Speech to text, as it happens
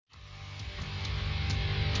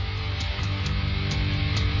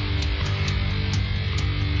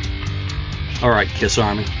All right, KISS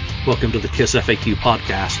Army, welcome to the KISS FAQ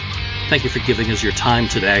podcast. Thank you for giving us your time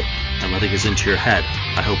today and letting us into your head.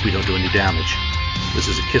 I hope we don't do any damage. This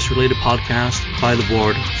is a KISS-related podcast by the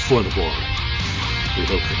board for the board. We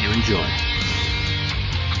hope that you enjoy.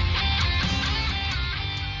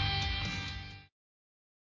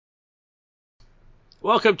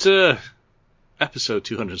 Welcome to Episode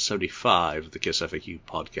 275 of the KISS FAQ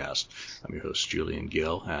podcast. I'm your host, Julian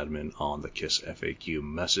Gill, admin on the KISS FAQ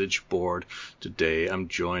message board. Today I'm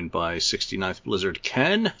joined by 69th Blizzard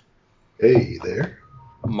Ken. Hey there.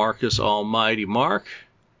 Marcus Almighty Mark.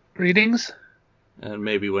 Greetings. And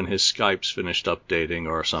maybe when his Skype's finished updating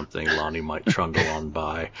or something, Lonnie might trundle on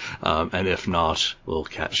by. And if not, we'll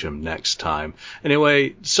catch him next time.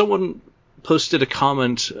 Anyway, someone posted a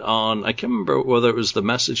comment on, I can't remember whether it was the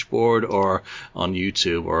message board or on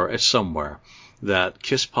YouTube or somewhere, that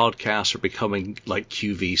KISS podcasts are becoming like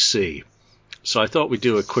QVC. So I thought we'd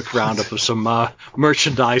do a quick roundup of some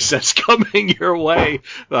merchandise that's coming your way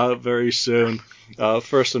very soon.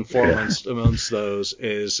 First and foremost amongst those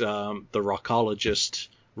is the Rockology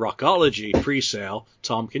presale.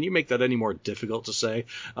 Tom, can you make that any more difficult to say?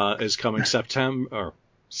 Is coming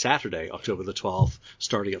Saturday, October the 12th,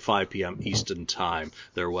 starting at 5 p.m. Eastern Time.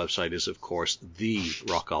 Their website is, of course,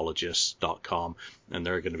 therockologist.com, and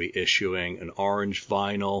they're going to be issuing an orange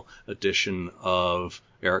vinyl edition of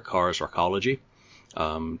Eric Carr's Rockology.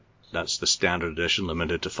 That's the standard edition,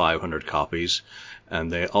 limited to 500 copies. And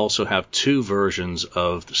they also have two versions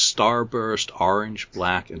of the Starburst orange,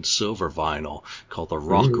 black, and silver vinyl called the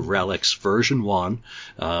Rock Relics version 1,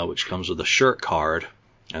 which comes with a shirt card.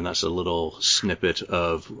 And that's a little snippet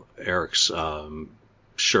of Eric's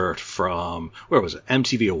shirt from, where was it?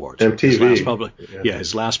 MTV Awards. MTV.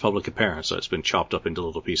 His last public appearance. So it's been chopped up into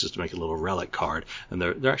little pieces to make a little relic card. And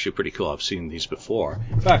they're actually pretty cool. I've seen these before.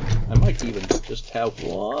 In fact, I might even just have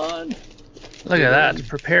one. Look at that. It's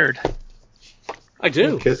prepared. I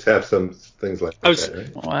do. KISS have some things like that,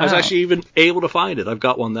 right? Wow. I was actually even able to find it. I've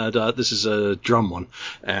got one that, this is a drum one.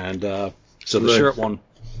 And so the shirt one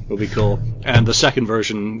will be cool. And the second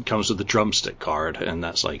version comes with the drumstick card, and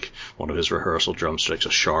that's like one of his rehearsal drumsticks, a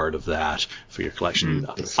shard of that for your collection.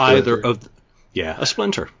 A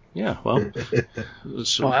splinter. Yeah, well,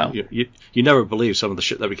 so wow. You never believe some of the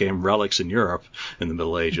shit that became relics in Europe in the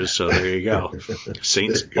Middle Ages, so there you go.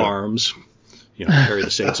 Saints' arms. Carry the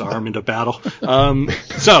saint's arm into battle.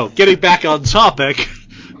 So, getting back on topic,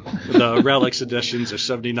 the Relics editions are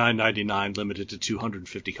 $79.99, limited to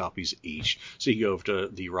 250 copies each. So you can go over to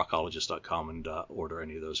therockologist.com and order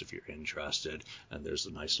any of those if you're interested. And there's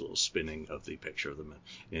a nice little spinning of the picture of them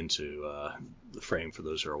into the frame for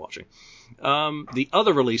those who are watching. The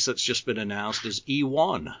other release that's just been announced is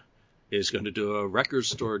E1. Is going to do a Record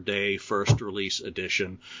Store Day first release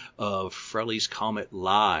edition of Frelly's Comet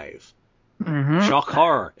Live. Mm-hmm. Shock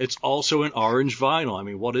horror. It's also an orange vinyl. I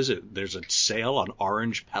mean, what is it? There's a sale on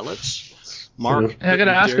orange pellets. Mark, I gotta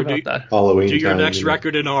ask about that. Halloween do your time, next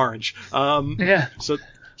record in orange. Yeah. So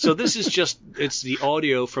this is it's the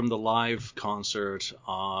audio from the live concert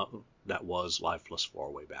that was Live Plus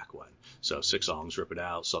 4 way back when. So 6 songs: Rip It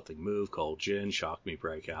Out, Something Move, Cold Gin, Shock Me,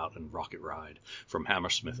 Breakout, and Rocket Ride from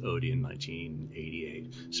Hammersmith Odeon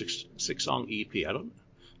 1988. Six song EP. I don't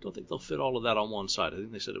think they'll fit all of that on one side. I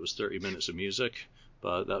think they said it was 30 minutes of music,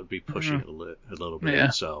 but that would be pushing it a little bit. Yeah.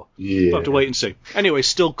 So we'll have to wait and see. Anyway,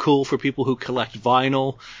 still cool for people who collect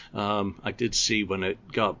vinyl. I did see when it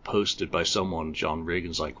got posted by someone, John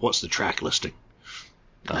Regan's like, "What's the track listing?"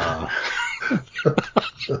 Oh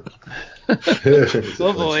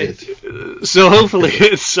boy. So hopefully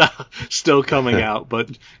it's still coming out,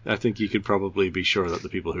 but I think you could probably be sure that the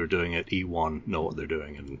people who are doing it, E1, know what they're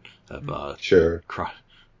doing and have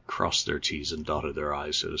crossed their T's and dotted their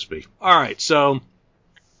I's, so to speak. All right, so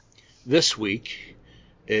this week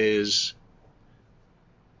is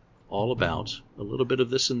all about a little bit of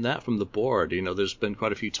this and that from the board. There's been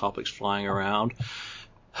quite a few topics flying around,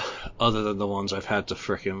 other than the ones I've had to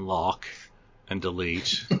frickin' lock and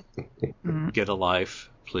delete. Get a life,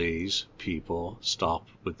 please, people. Stop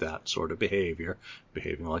with that sort of behavior.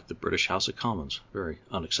 Behaving like the British House of Commons. Very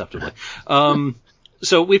unacceptably.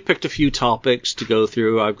 So we've picked a few topics to go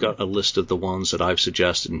through. I've got a list of the ones that I've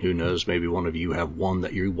suggested, and who knows, maybe one of you have one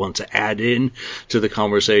that you want to add in to the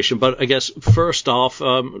conversation. But I guess first off,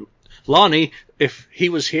 Lonnie, if he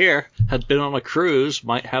was here, had been on a cruise,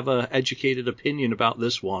 might have an educated opinion about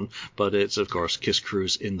this one. But it's, of course, KISS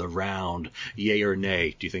Kruise in the round. Yay or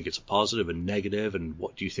nay? Do you think it's a positive and negative, and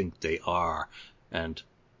what do you think they are? And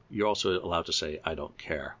you're also allowed to say, I don't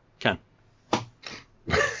care. Ken?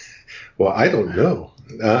 Well, I don't know.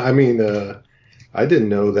 I didn't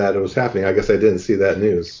know that it was happening. I guess I didn't see that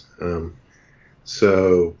news.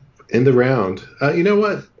 So in the round, you know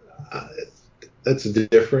what? That's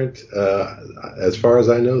different. As far as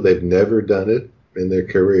I know, they've never done it in their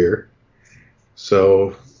career.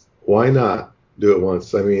 So why not do it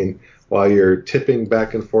once? I mean, while you're tipping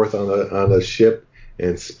back and forth on a ship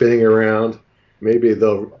and spinning around, maybe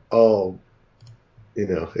they'll all,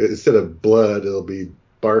 instead of blood, it'll be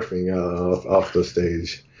barfing off the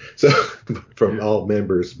stage. So from all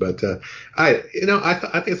members, but I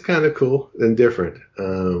think it's kind of cool and different.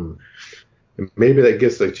 Maybe that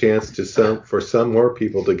gives a chance for some more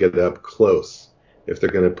people to get up close if they're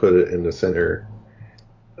going to put it in the center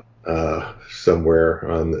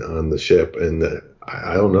somewhere on the ship. And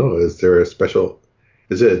I don't know, is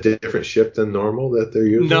it a different ship than normal that they're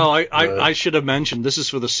using? No, I should have mentioned this is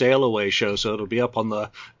for the sail away show, so it'll be up on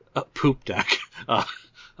the poop deck.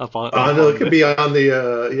 It could be on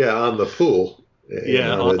the pool.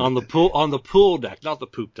 Yeah, on the pool deck, not the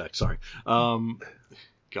poop deck. Sorry.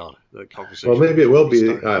 God, the conversation. Well, maybe it will be.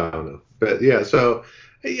 I don't know, but yeah. So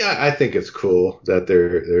yeah, I think it's cool that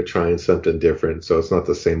they're trying something different. So it's not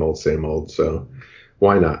the same old. So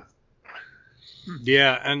why not?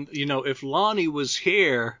 Yeah, and if Lonnie was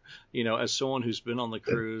here, as someone who's been on the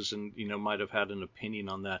cruise and might have had an opinion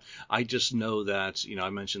on that, I just know that I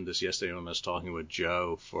mentioned this yesterday when I was talking with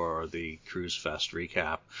Joe for the Cruise Fest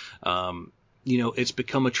recap. It's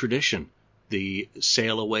become a tradition. The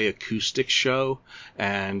sail away acoustic show,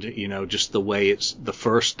 and just the way it's the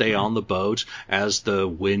first day on the boat as the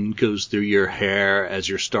wind goes through your hair as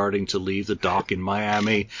you're starting to leave the dock in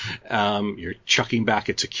Miami. You're chucking back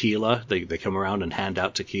a tequila. They come around and hand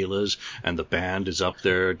out tequilas, and the band is up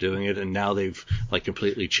there doing it. And now they've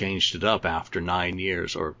completely changed it up after 9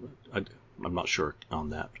 years, or I'm not sure on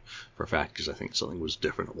that for a fact because I think something was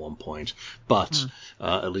different at one point. But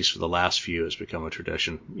at least for the last few, it's become a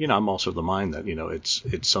tradition. I'm also of the mind that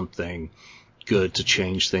it's something good to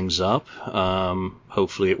change things up.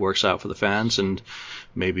 Hopefully, it works out for the fans, and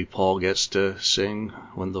maybe Paul gets to sing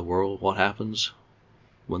 "What happens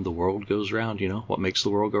when the world goes round." What makes the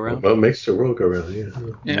world go round? What makes the world go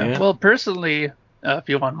round? Yeah. Well, personally, if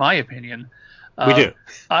you want my opinion. We do.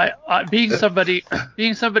 I being somebody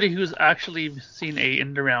who's actually seen a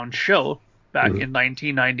in the round show back in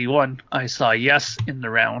 1991, I saw Yes in the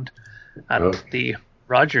round at the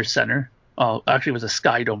Rogers Center. Oh, actually, it was a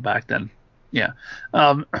Sky Dome back then. Yeah,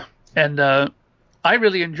 and I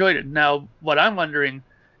really enjoyed it. Now, what I'm wondering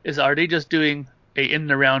is, are they just doing a in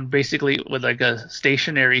the round basically with like a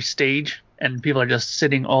stationary stage and people are just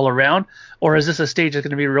sitting all around, or is this a stage that's going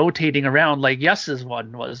to be rotating around like Yes's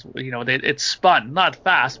one was? It spun, not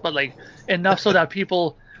fast, but like enough so that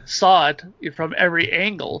people saw it from every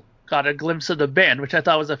angle, got a glimpse of the band, which I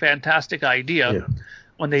thought was a fantastic idea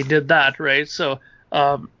when they did that, right? So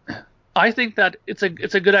I think that it's a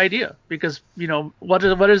good idea because what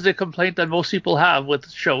is the complaint that most people have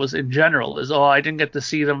with shows in general is, I didn't get to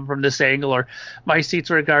see them from this angle, or my seats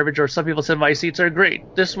were garbage, or some people said my seats are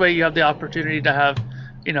great. This way you have the opportunity to have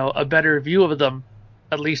a better view of them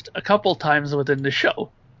at least a couple times within the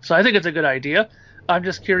show. So I think it's a good idea. I'm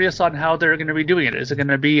just curious on how they're going to be doing it. Is it going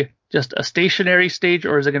to be just a stationary stage,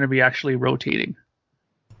 or is it going to be actually rotating?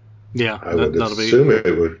 Yeah, I would assume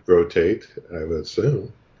it would rotate. I would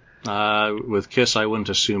assume. With KISS, I wouldn't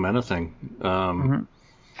assume anything.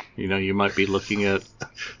 You might be looking at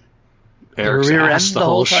Eric's rear ass end the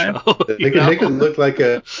whole time. show. They can make it look like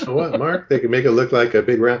Mark? They can make it look like a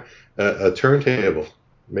big round, a turntable.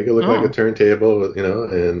 Make it look like a turntable,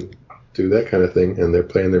 and do that kind of thing, and they're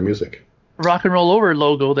playing their music. Rock and Roll Over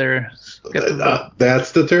logo there.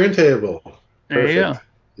 That's the turntable. There you go.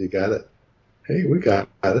 You got it. Hey, we got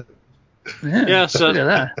it. Yeah, so look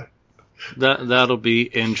at that. That'll be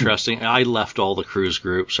interesting. I left all the cruise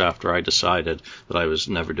groups after I decided that I was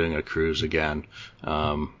never doing a cruise again.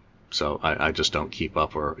 So I just don't keep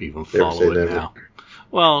up or even follow it now.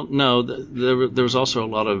 Well, no, there was also a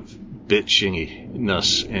lot of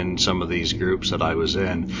bitchiness in some of these groups that I was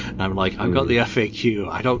in. And I'm like, I've got the FAQ.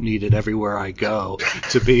 I don't need it everywhere I go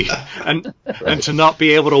to be, and to not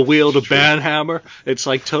be able to wield a band hammer. It's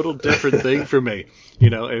like total different thing for me.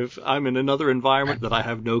 If I'm in another environment that I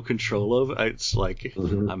have no control over, it's like,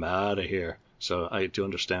 I'm out of here. So I do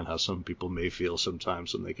understand how some people may feel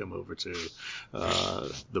sometimes when they come over to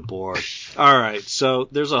the board. All right, so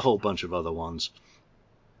there's a whole bunch of other ones.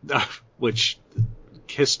 Which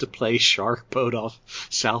KISS to play Shark Boat off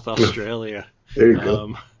South Australia. There you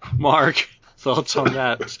go. Mark, thoughts on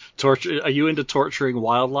that? Are you into torturing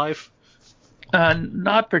wildlife?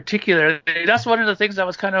 Not particularly. That's one of the things I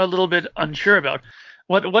was kind of a little bit unsure about.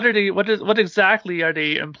 What exactly are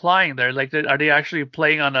they implying there? Like, are they actually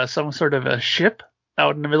playing on some sort of a ship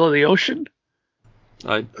out in the middle of the ocean?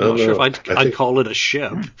 I'm not sure if I'd call it a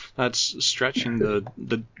ship. That's stretching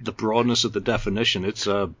the broadness of the definition. It's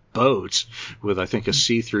a boat with, I think, a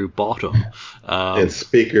see-through bottom. And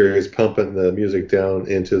speakers pumping the music down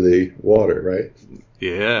into the water, right?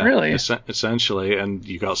 Yeah, really, essentially. And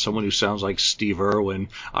you got someone who sounds like Steve Irwin.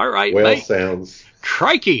 All right, whale mate. Sounds.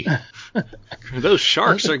 Crikey! Those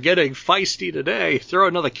sharks are getting feisty today. Throw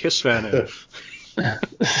another KISS fan in.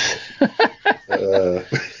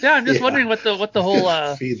 Yeah, I'm just wondering what the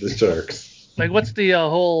whole feed the sharks. Like, what's the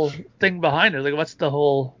whole thing behind it? Like, what's the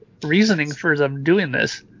whole reasoning for them doing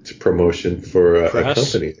this? It's a promotion for a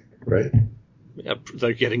company, right? Yeah,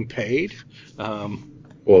 they're getting paid. Well,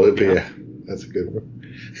 it'd be that's a good one.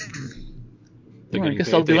 I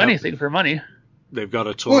guess they'll do anything for money. They've got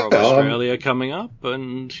a tour of Australia coming up,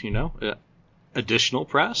 and additional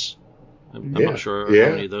press. I'm not sure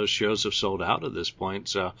how many of those shows have sold out at this point.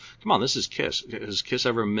 So, come on, this is KISS. Has KISS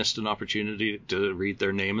ever missed an opportunity to read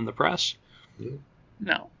their name in the press?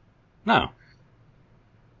 No.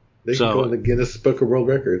 They can go in the Guinness Book of World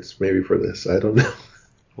Records maybe for this. I don't know.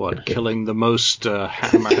 What, killing the most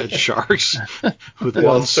hammerhead sharks with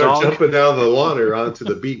one start song? Jumping down the water onto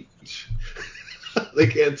the beach. They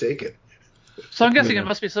can't take it. So I'm guessing it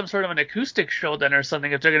must be some sort of an acoustic show then or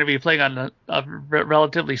something if they're going to be playing on a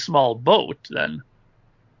relatively small boat then.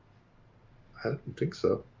 I don't think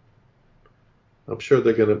so. I'm sure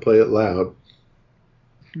they're going to play it loud.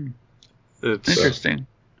 It's interesting.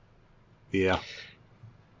 Yeah.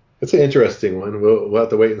 It's an interesting one. We'll have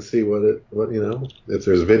to wait and see what if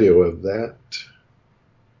there's video of that.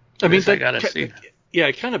 I mean, I gotta see. Yeah,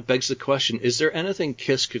 it kind of begs the question: is there anything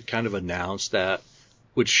KISS could kind of announce that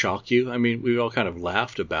would shock you? I mean, we all kind of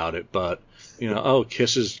laughed about it, but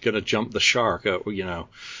KISS is going to jump the shark.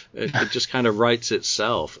 It just kind of writes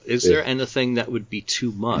itself. Is there anything that would be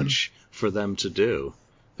too much for them to do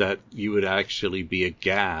that you would actually be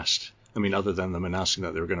aghast? I mean, other than them announcing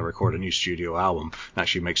that they were going to record a new studio album and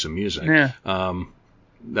actually make some music,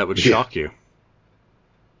 that would shock you.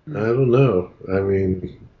 I don't know. I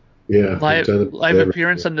mean, live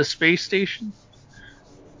appearance on the space station.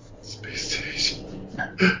 Space station.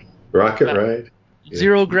 Rocket ride.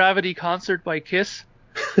 Zero gravity concert by KISS.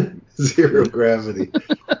 Zero gravity.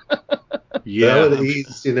 That would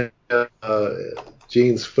ease,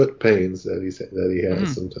 Gene's foot pains that he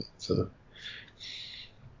has sometimes. So.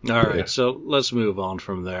 All right, so let's move on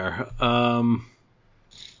from there.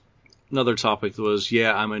 Another topic was,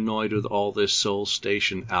 I'm annoyed with all this Soul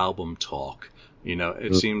Station album talk.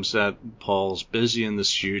 It seems that Paul's busy in the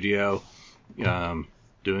studio,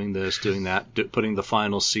 doing this, doing that, putting the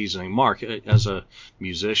final seasoning. Mark, as a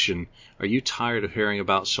musician, are you tired of hearing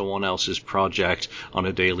about someone else's project on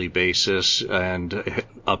a daily basis and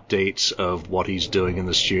updates of what he's doing in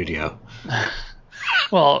the studio?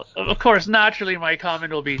 Well, of course, naturally my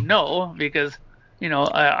comment will be no, because,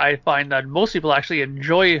 I find that most people actually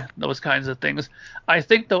enjoy those kinds of things. I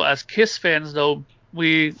think, though, as KISS fans, though,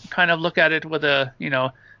 we kind of look at it with a,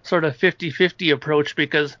 sort of 50-50 approach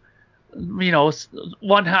because,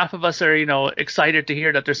 one half of us are, excited to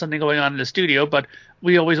hear that there's something going on in the studio, but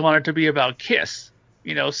we always want it to be about KISS,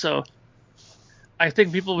 so I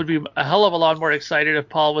think people would be a hell of a lot more excited if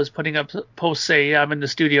Paul was putting up posts, say, I'm in the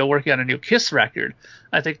studio working on a new KISS record.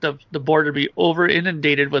 I think the board would be over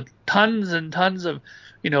inundated with tons and tons of,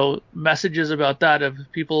 messages about that, of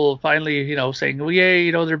people finally, saying, well,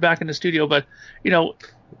 yay, they're back in the studio. But,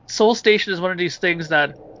 Soul Station is one of these things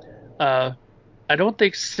that I don't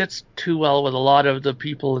think sits too well with a lot of the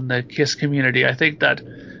people in the KISS community. I think that,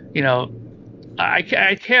 I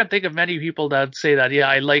can't think of many people that say that,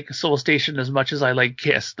 I like Soul Station as much as I like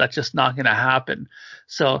KISS. That's just not going to happen.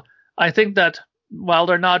 So I think that while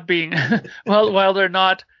they're not being, while they're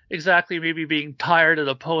not exactly maybe being tired of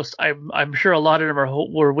the post, I'm sure a lot of them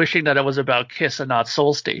were wishing that it was about KISS and not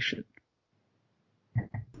Soul Station.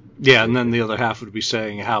 Yeah, and then the other half would be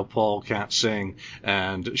saying how Paul can't sing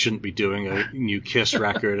and shouldn't be doing a new KISS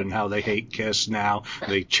record and how they hate KISS now.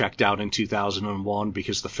 They checked out in 2001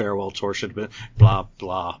 because the farewell tour should have been blah,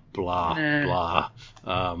 blah, blah,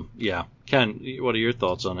 blah. Ken, what are your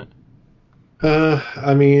thoughts on it?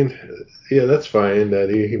 I mean, that's fine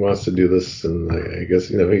that he wants to do this, and I guess,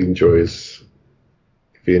 he enjoys.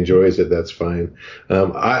 If he enjoys it, that's fine.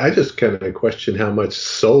 I just kind of question how much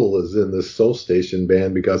soul is in this Soul Station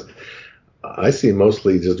band, because I see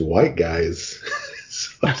mostly just white guys.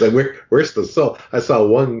 So I was like, where's the soul? I saw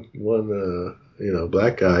one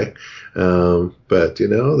black guy, but I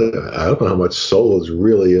don't know how much soul is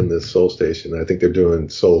really in this Soul Station. I think they're doing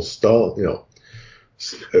soul stall.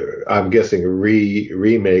 I'm guessing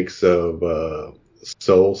remakes of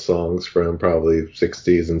soul songs from probably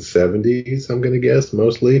 60s and 70s, I'm going to guess,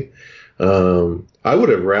 mostly. I would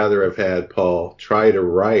have rather have had Paul try to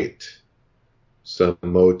write some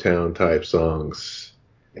Motown type songs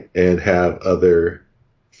and have other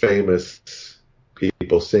famous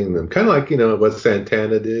people sing them. Kind of like, what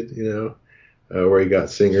Santana did, where he got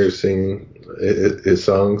singers sing his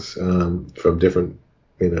songs from different,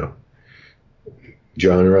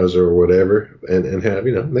 genres or whatever, and have,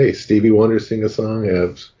 hey, Stevie Wonder sing a song,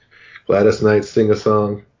 have Gladys Knight sing a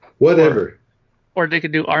song, whatever. Or they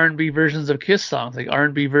could do R&B versions of KISS songs, like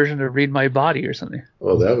R&B version of Read My Body or something.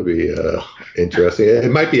 Well, that would be interesting.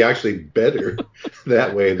 It might be actually better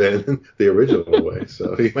that way than the original way.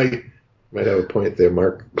 So you might have a point there,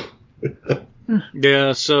 Mark.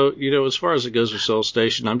 Yeah, so, as far as it goes with Soul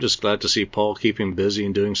Station, I'm just glad to see Paul keeping busy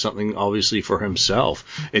and doing something, obviously, for himself.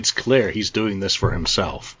 It's clear he's doing this for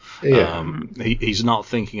himself. Yeah. He's not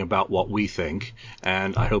thinking about what we think,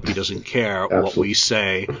 and I hope he doesn't care what we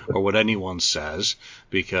say or what anyone says,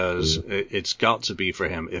 because it's got to be for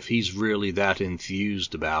him. If he's really that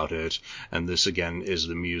enthused about it, and this, again, is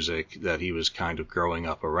the music that he was kind of growing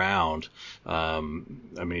up around, how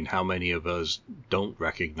many of us don't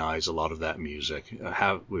recognize a lot of that music?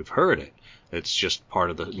 We've heard it. It's just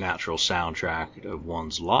part of the natural soundtrack of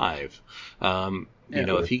one's life.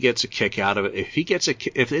 If he gets a kick out of it,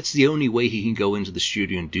 if it's the only way he can go into the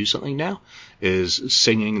studio and do something now is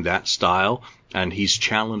singing that style, and he's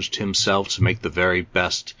challenged himself to make the very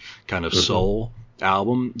best kind of soul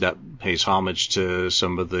album that pays homage to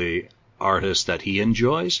some of the artists that he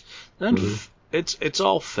enjoys, then it's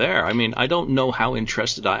all fair. I don't know how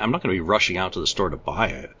interested I'm not going to be rushing out to the store to buy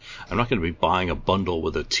it. I'm not going to be buying a bundle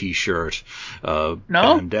with a T-shirt,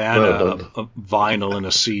 bandana, a vinyl, and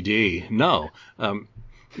a CD. No,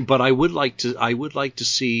 but I would like to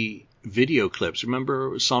see video clips.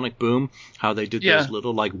 Remember Sonic Boom? How they did those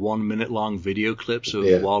little 1 minute long video clips of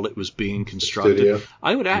while it was being constructed. Studio.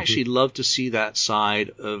 I would actually love to see that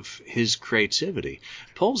side of his creativity.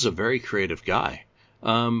 Paul's a very creative guy.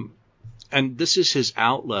 And this is his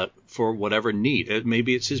outlet for whatever need.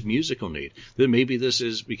 Maybe it's his musical need. Maybe this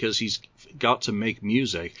is because he's got to make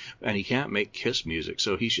music and he can't make KISS music,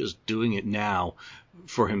 so he's just doing it now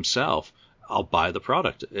for himself. I'll buy the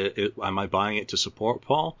product. Am I buying it to support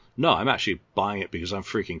Paul? No, I'm actually buying it because I'm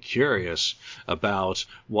freaking curious about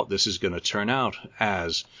what this is going to turn out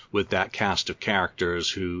as with that cast of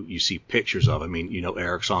characters who you see pictures of.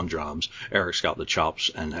 Eric's on drums. Eric's got the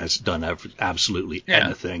chops and has done absolutely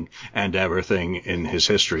anything and everything in his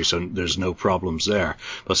history, so there's no problems there.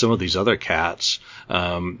 But some of these other cats,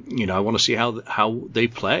 I want to see how they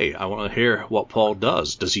play. I want to hear what Paul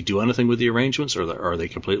does. Does he do anything with the arrangements, or are they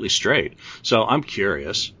completely straight? So I'm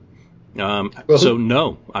curious. So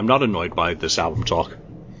no, I'm not annoyed by this album talk.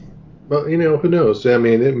 Well, who knows? It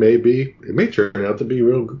may turn out to be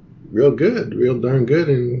real good, real darn good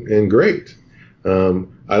and great. I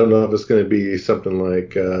don't know if it's going to be something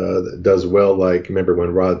like that does well. Like, remember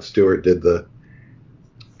when Rod Stewart did the,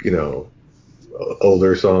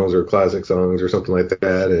 older songs or classic songs or something like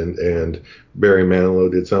that, and Barry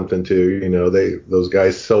Manilow did something too. Those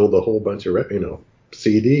guys sold a whole bunch of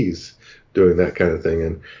CDs doing that kind of thing,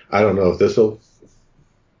 and I don't know if this will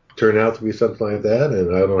turn out to be something like that,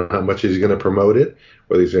 and I don't know how much he's going to promote it,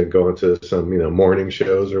 whether he's going to go into some morning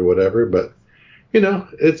shows or whatever, but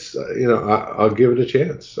it's I'll give it a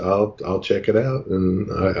chance. I'll check it out, and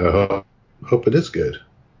I hope it is good.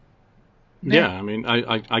 Yeah,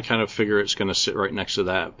 I kind of figure it's going to sit right next to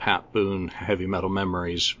that Pat Boone Heavy Metal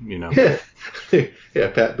Memories, Yeah,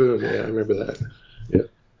 Pat Boone. Yeah, I remember that. Yeah.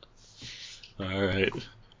 All right.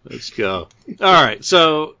 Let's go. All right,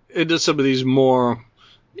 so into some of these more,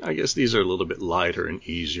 I guess these are a little bit lighter and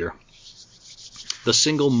easier. The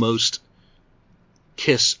single most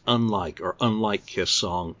KISS unlike KISS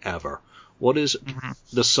song ever. What is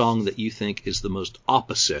the song that you think is the most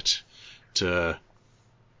opposite to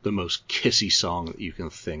the most kissy song that you can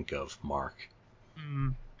think of, Mark?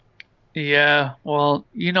 Yeah, well,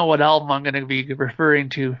 you know what album I'm going to be referring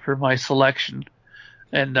to for my selection.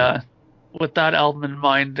 And with that album in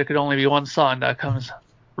mind, there could only be one song that comes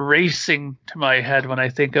racing to my head when I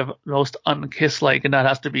think of most unkiss-like, and that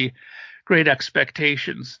has to be Great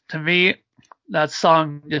Expectations. To me, that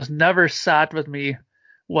song just never sat with me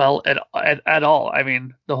well at all.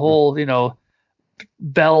 The whole,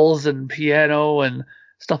 bells and piano and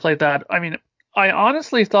stuff like that. I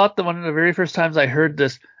honestly thought that one of the very first times I heard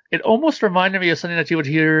this, it almost reminded me of something that you would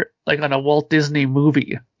hear like on a Walt Disney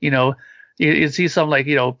movie. You'd see some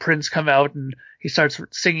Prince come out and he starts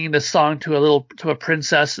singing this song to a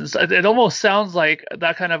princess. And it almost sounds like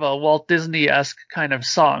that kind of a Walt Disney-esque kind of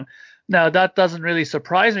song. Now, that doesn't really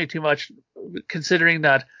surprise me too much, considering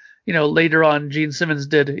that, later on Gene Simmons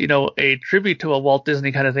did, a tribute to a Walt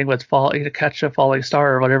Disney kind of thing with Catch a Falling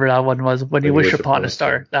Star or whatever that one was, When You Wish Upon a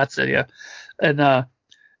Star. That's it, yeah. And,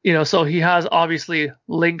 so he has obviously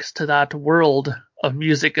links to that world of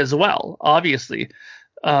music as well, obviously.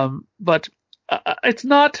 But it's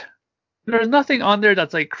not, there's nothing on there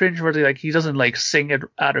that's like cringeworthy, like he doesn't like sing it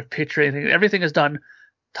out of pitch or anything. Everything is done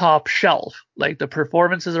top shelf. Like the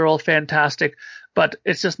performances are all fantastic, but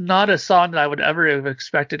it's just not a song that I would ever have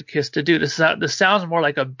expected KISS to do. This sounds more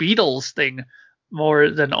like a Beatles thing more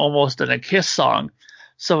than almost a KISS song.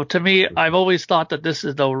 So to me, I've always thought that this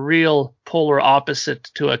is the real polar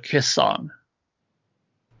opposite to a KISS song.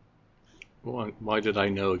 Why did I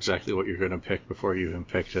know exactly what you're going to pick before you even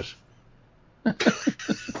picked it? Am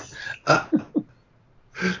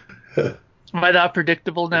I that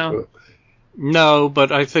predictable now? No,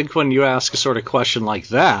 but I think when you ask a sort of question like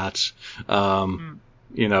that,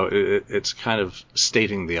 it's kind of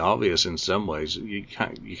stating the obvious in some ways. You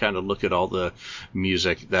kind of look at all the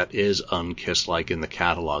music that is un-KISS-like in the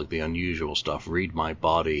catalog, the unusual stuff. Read My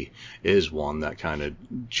Body is one that kind of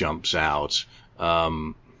jumps out.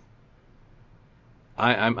 I'm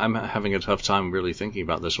having a tough time really thinking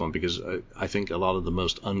about this one because I think a lot of the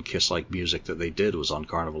most un-KISS-like music that they did was on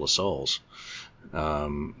Carnival of Souls.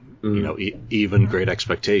 Even Great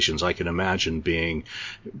Expectations, I can imagine being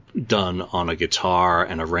done on a guitar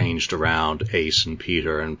and arranged around Ace and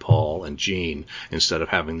Peter and Paul and Gene instead of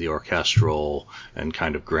having the orchestral and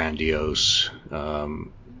kind of grandiose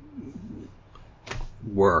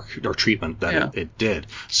work or treatment that it did.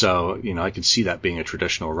 So, I can see that being a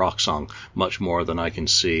traditional rock song much more than I can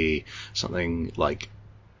see something like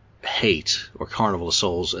Hate or Carnival of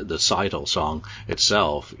Souls. The title song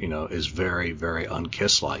itself, is very, very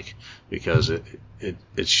un-KISS-like because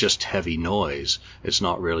it's just heavy noise. It's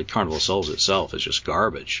not really Carnival of Souls itself. It's just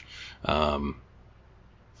garbage. But,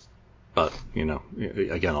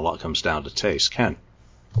 again, a lot comes down to taste. Ken?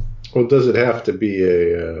 Well, does it have to be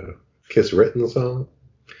a KISS written song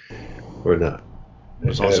or not?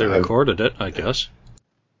 It's also recorded it, I guess.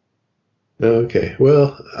 Okay.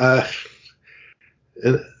 Well,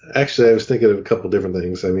 and actually, I was thinking of a couple different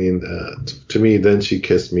things. I mean, to me, Then She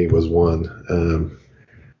Kissed Me was one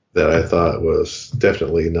that I thought was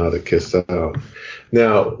definitely not a KISS song.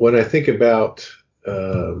 Now, when I think about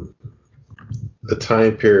the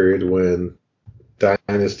time period when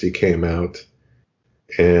Dynasty came out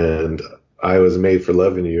and I Was Made for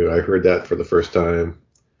Loving You, I heard that for the first time.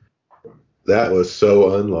 That was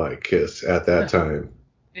so unlike KISS at that time.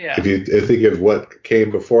 Yeah. If you think of what came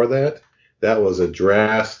before that, that was a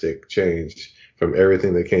drastic change from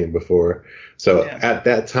everything that came before. So at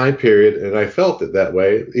that time period, and I felt it that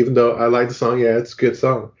way, even though I like the song, it's a good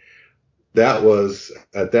song. That was,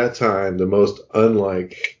 at that time, the most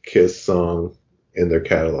unlike KISS song in their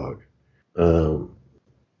catalog.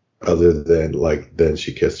 Other than, Then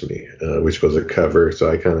She Kissed Me, which was a cover.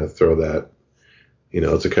 So I kind of throw that,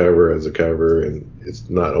 it's a cover as a cover, and it's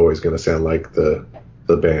not always going to sound like the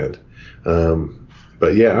band.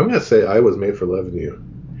 But I'm going to say I Was Made for Loving You.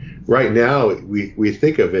 Right now, we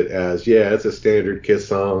think of it as, it's a standard KISS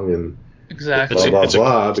song and exactly.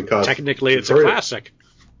 blah, because technically it's a classic.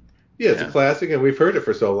 It's a classic, and we've heard it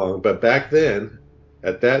for so long. But back then,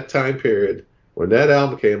 at that time period, when that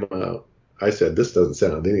album came out, I said, this doesn't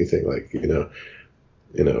sound anything like,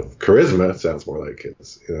 Charisma sounds more like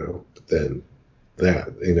KISS, than that,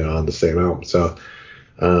 on the same album. So,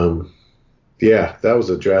 that was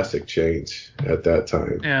a drastic change at that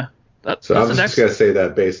time. Yeah. So I'm just going to say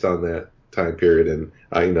that based on that time period, and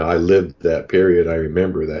I lived that period. I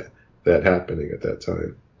remember that happening at that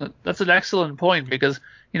time. That's an excellent point because,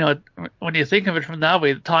 when you think of it from that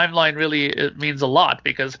way, the timeline really it means a lot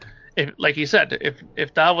because, if, like you said,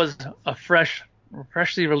 if that was a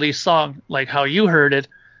freshly released song like how you heard it,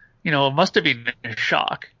 it must have been a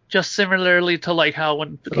shock. Just similarly to like how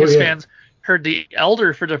when KISS fans heard The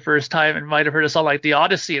Elder for the first time and might have heard a song like The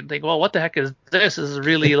Odyssey and think, well, what the heck is this? This is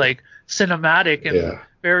really like cinematic and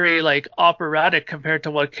very like operatic compared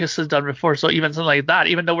to what KISS has done before. So even something like that,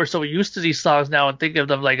 even though we're so used to these songs now and think of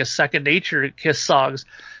them like a second nature KISS songs,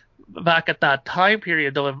 back at that time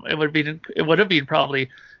period though, it would have been probably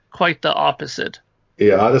quite the opposite.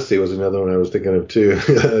 Yeah, Odyssey was another one I was thinking of too,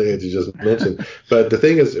 as you just mentioned. But the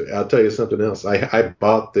thing is, I'll tell you something else. I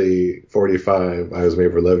bought the 45, I Was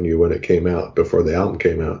Made for Loving You, when it came out, before the album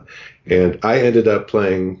came out. And I ended up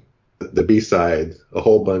playing the B-side a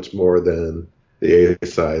whole bunch more than the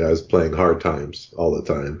A-side. I was playing Hard Times all the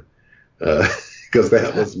time because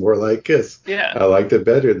that was more like KISS. Yeah. I liked it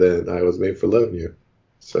better than I Was Made for Loving You.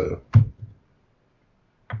 So...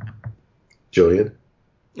 Julian.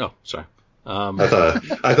 Oh, sorry. I thought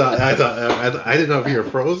I didn't know if you were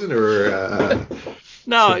frozen or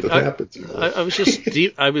no. something happened. I was just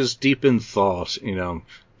deep. I was deep in thought.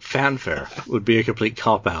 Fanfare would be a complete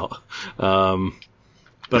cop out.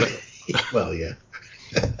 But well, yeah.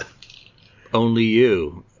 Only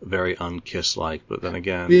You, very unkiss like. But then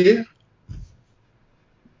again, yeah.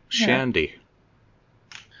 Shandy.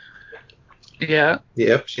 Yeah.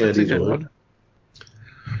 Yep, Shandy's one.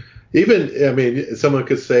 Even, I mean, someone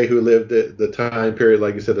could say who lived at the time period,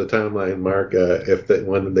 like you said, the timeline, Mark,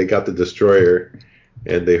 when they got the destroyer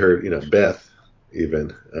and they heard, Beth,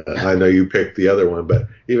 even. I know you picked the other one, but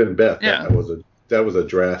even Beth, that was a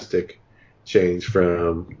drastic change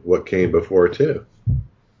from what came before, too.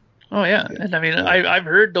 Oh, yeah. And I mean, I've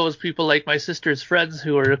heard those people, like my sister's friends,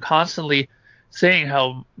 who are constantly saying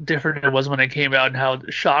how different it was when it came out and how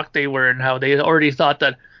shocked they were and how they already thought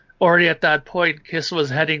that already at that point KISS was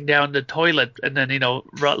heading down the toilet, and then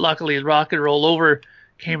luckily Rock and Roll Over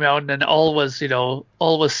came out, and then all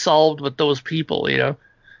was solved with those people. Yeah.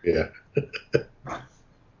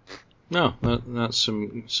 No, that's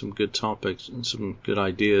some good topics and some good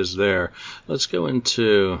ideas there. Let's go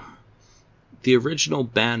into the original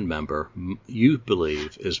band member you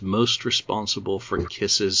believe is most responsible for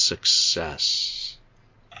KISS's success.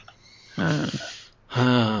 And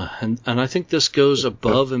I think this goes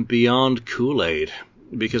above and beyond Kool-Aid,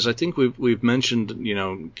 because I think we've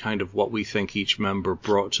mentioned, kind of what we think each member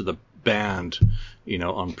brought to the band,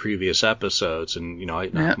 on previous episodes. And,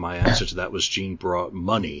 my answer to that was Gene brought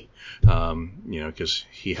money, because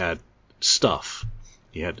he had stuff.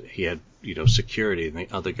 He had security, and the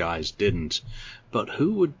other guys didn't. But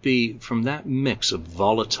who would be, from that mix of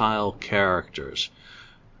volatile characters,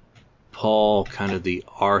 Paul, kind of the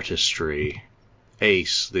artistry,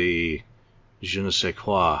 Ace, the je ne sais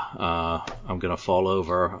quoi, I'm going to fall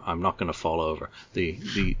over, I'm not going to fall over.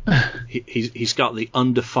 He's got the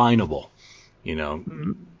undefinable,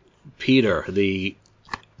 Peter, the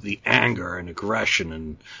anger and aggression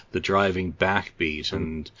and the driving backbeat,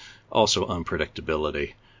 and also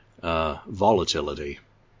unpredictability, volatility.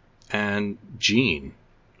 And Gene,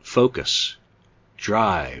 focus,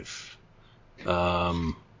 drive.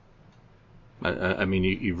 I mean,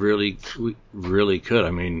 you really could.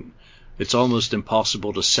 I mean, it's almost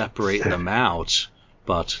impossible to separate them out,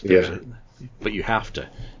 but you have to.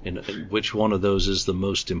 And which one of those is the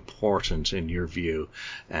most important in your view,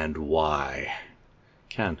 and why?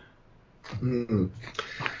 Ken?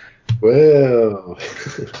 Well,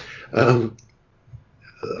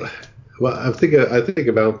 well, I think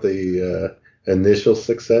about the initial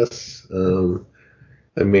success.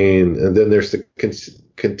 I mean, and then there's the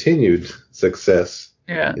continued success.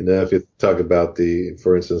 Yeah. If you talk about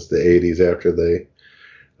for instance, the 80s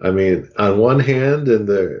on one hand, in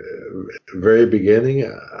the very beginning,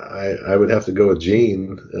 I would have to go with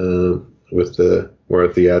Gene, with the more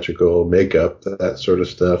theatrical makeup, that sort of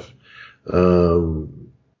stuff.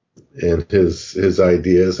 And his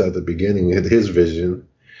ideas at the beginning, his vision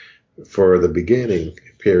for the beginning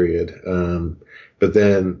period. But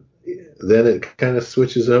then it kind of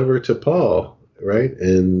switches over to Paul, right?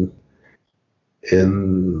 And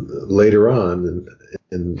later on,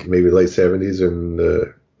 in maybe late 70s and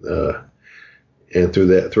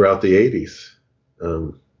throughout the 80s.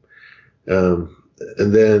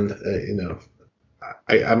 And then,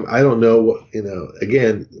 I don't know what,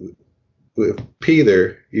 again, with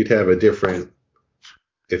Peter, you'd have a different,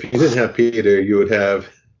 if you didn't have Peter, you would have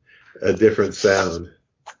a different sound.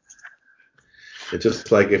 And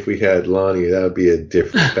just like if we had Lonnie, that would be a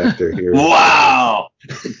different factor here. Wow!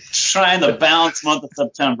 Trying the balance month of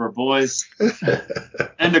September, boys.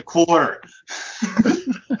 And a quarter.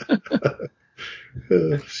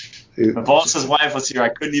 My boss's wife was here. I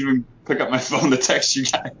couldn't even pick up my phone to text you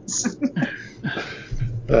guys.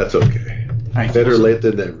 That's okay. Better late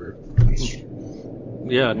than never.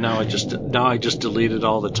 Yeah, now I just deleted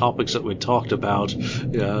all the topics that we talked about.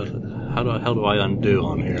 Yeah, how do I undo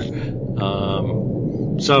on here?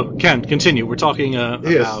 So Ken, continue. We're talking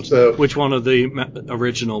about which one of the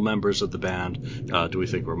original members of the band do we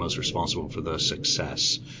think were most responsible for the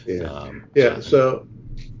success? So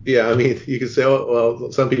I mean, you could say,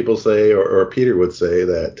 well, some people say, or Peter would say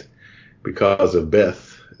that because of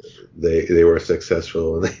Beth, they were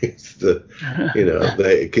successful, and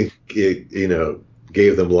they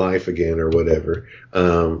gave them life again or whatever.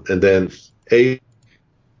 And then Ace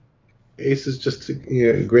is just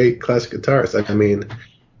a great classic guitarist. I mean,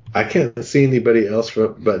 I can't see anybody else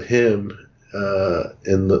but him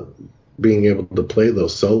being able to play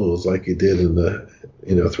those solos like he did in the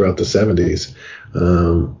throughout the 70s.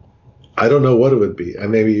 I don't know what it would be.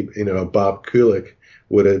 Maybe, Bob Kulick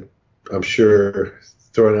would have, I'm sure,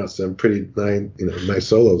 thrown out some pretty nice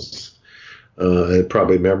solos, and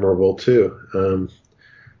probably memorable too.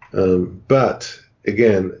 But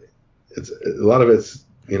again, a lot of it's,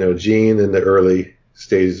 Gene in the early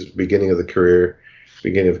stages, beginning of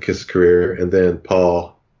KISS career, and then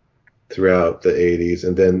Paul throughout the 80s.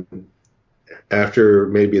 And then after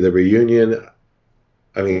maybe the reunion,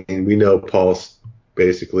 we know Paul's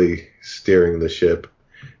basically steering the ship.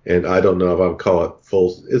 And I don't know if I'll call it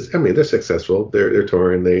full. They're successful. They're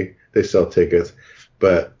touring. They sell tickets.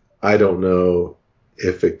 But I don't know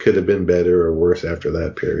if it could have been better or worse after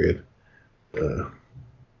that period.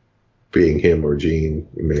 Being him or Gene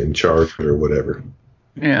in charge or whatever.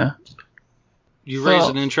 Yeah. You raise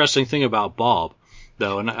an interesting thing about Bob,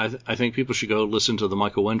 though, and I think people should go listen to the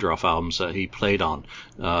Michael Windroff albums that he played on.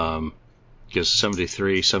 Because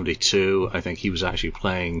 73, 72, I think he was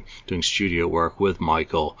actually doing studio work with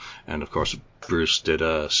Michael, and of course Bruce did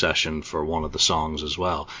a session for one of the songs as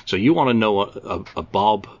well. So you want to know what a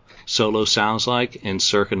Bob solo sounds like in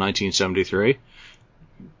circa 1973?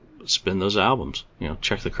 Spin those albums.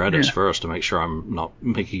 Check the credits first to make sure I'm not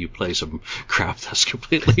making you play some crap that's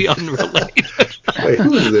completely unrelated. Wait,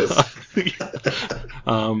 who is this?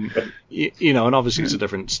 And obviously it's a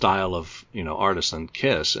different style of artist than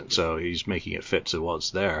KISS, and so he's making it fit to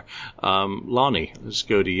what's there. Lonnie, let's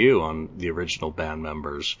go to you on the original band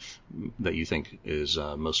members that you think is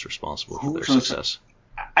most responsible for their success.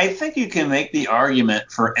 I think you can make the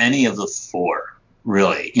argument for any of the four.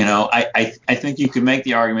 Really, I think you could make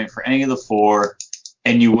the argument for any of the four,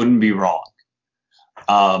 and you wouldn't be wrong.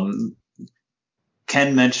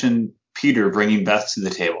 Ken mentioned Peter bringing Beth to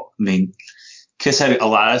the table. KISS had a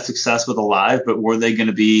lot of success with Alive, but were they going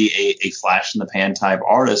to be a flash in the pan type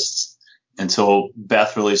artists until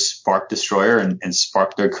Beth really sparked Destroyer and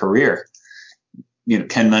sparked their career?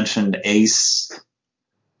 Ken mentioned Ace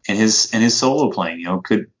and his solo playing.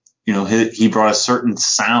 He brought a certain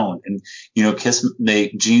sound, and KISS.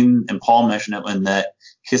 Gene and Paul mentioned it in that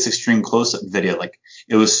KISS Extreme Close-Up video. Like,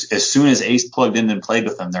 it was as soon as Ace plugged in and played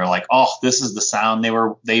with them, they're like, "Oh, this is the sound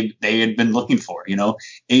they had been looking for."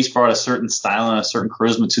 Ace brought a certain style and a certain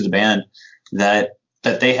charisma to the band that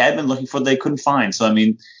they had been looking for, they couldn't find. So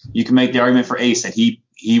you can make the argument for Ace that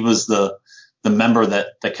he was the member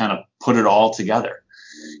that kind of put it all together.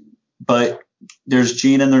 But there's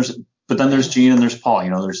Gene and there's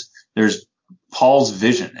Paul. There's Paul's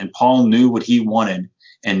vision, and Paul knew what he wanted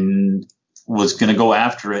and was going to go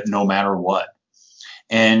after it no matter what.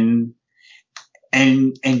 And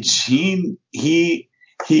Gene, he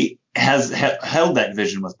has held that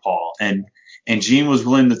vision with Paul, and Gene was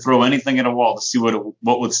willing to throw anything at a wall to see what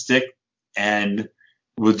would stick, and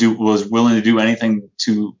was willing to do anything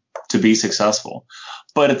to be successful.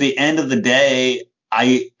 But at the end of the day,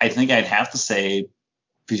 I think I'd have to say,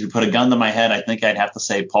 if you put a gun to my head, I think I'd have to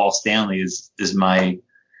say Paul Stanley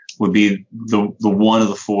would be the one of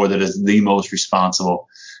the four that is the most responsible,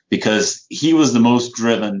 because he was the most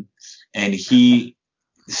driven, and he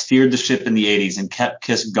steered the ship in the 80s and kept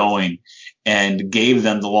KISS going and gave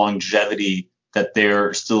them the longevity that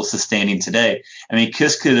they're still sustaining today.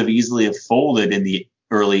 KISS could have easily folded in the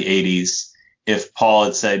early 80s if Paul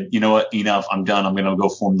had said, "You know what, enough, I'm done. I'm going to go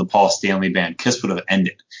form the Paul Stanley Band." KISS would have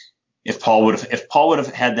ended. If Paul would have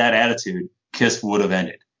had that attitude, KISS would have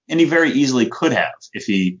ended, and he very easily could have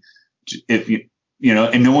and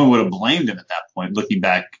no one would have blamed him at that point, looking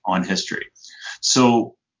back on history.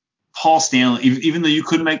 So Paul Stanley, even though you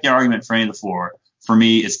couldn't make the argument for any of the four, for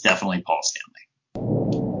me, it's definitely Paul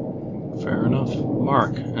Stanley. Fair enough.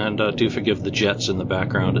 Mark, and do forgive the jets in the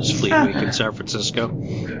background. It's Fleet Week in San Francisco.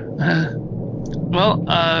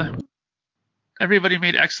 Everybody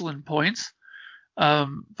made excellent points.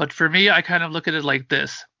 But for me, I kind of look at it like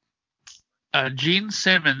this. Gene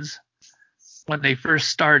Simmons, when they first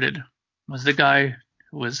started, was the guy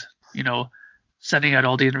who was, sending out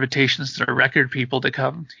all the invitations to the record people to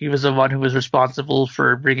come. He was the one who was responsible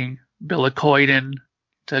for bringing Bill Accoyd in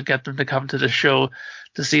to get them to come to the show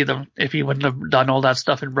to see them. If he wouldn't have done all that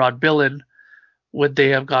stuff and brought Bill in, would they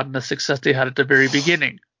have gotten the success they had at the very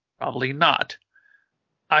beginning? Probably not.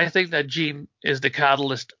 I think that Gene is the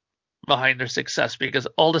catalyst behind their success, because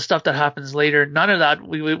all the stuff that happens later, none of that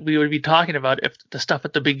we would be talking about if the stuff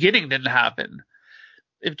at the beginning didn't happen.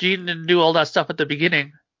 If Gene didn't do all that stuff at the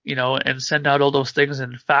beginning, and send out all those things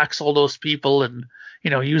and fax all those people and,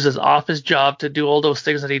 use his office job to do all those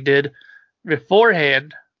things that he did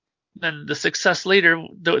beforehand, then the success later,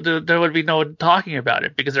 there would be no talking about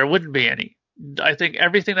it, because there wouldn't be any. I think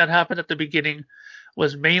everything that happened at the beginning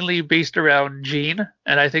was mainly based around Gene,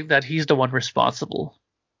 and I think that he's the one responsible.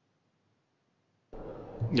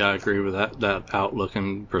 Yeah, I agree with that outlook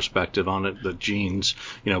and perspective on it. The genes,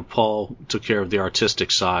 Paul took care of the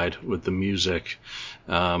artistic side with the music,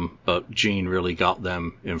 but Gene really got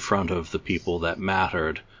them in front of the people that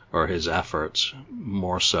mattered, or his efforts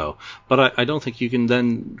more so. But I don't think you can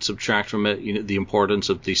then subtract from it, the importance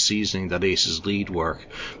of the seasoning that Ace's lead work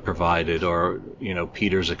provided, or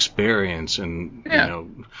Peter's experience and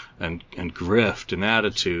and grift and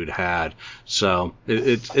attitude had. So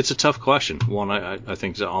it's a tough question. One I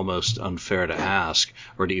think is almost unfair to ask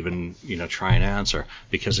or to even try and answer,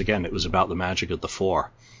 because again, it was about the magic of the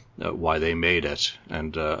four. Why they made it,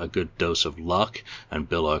 and a good dose of luck, and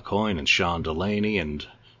Bill O'Coin and Sean Delaney and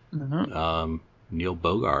Neil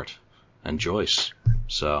Bogart and Joyce.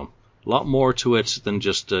 So a lot more to it than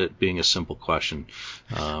just being a simple question.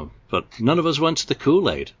 But none of us went to the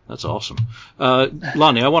Kool-Aid. That's awesome.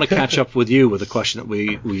 Lonnie, I want to catch up with you with a question that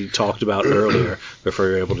we talked about earlier before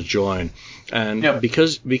you were able to join. And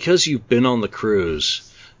because you've been on the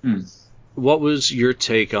cruise, what was your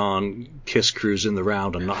take on KISS Kruise in the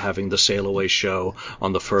round and not having the sail away show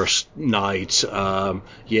on the first night?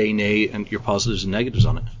 Yay, nay, and your positives and negatives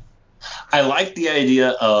on it. I like the idea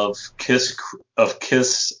of KISS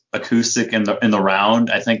acoustic in the round.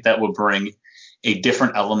 I think that would bring a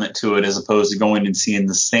different element to it as opposed to going and seeing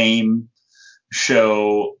the same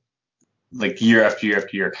show like year after year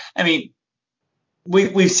after year. I mean,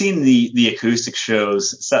 we've seen the acoustic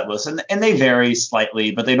shows set list, and they vary slightly,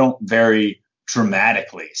 but they don't vary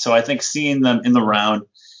dramatically. So I think seeing them in the round,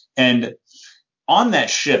 and on that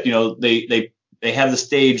ship, they have the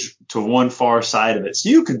stage to one far side of it. So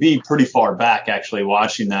you could be pretty far back actually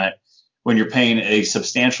watching that when you're paying a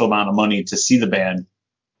substantial amount of money to see the band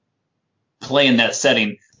play in that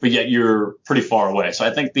setting, but yet you're pretty far away. So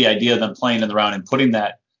I think the idea of them playing in the round and putting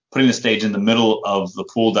the stage in the middle of the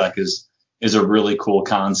pool deck is a really cool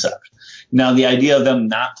concept. Now, the idea of them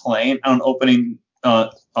not playing on opening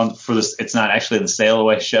for this, it's not actually the sail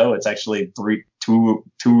away show. It's actually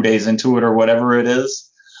two days into it or whatever it is.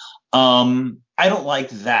 I don't like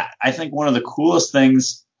that. I think one of the coolest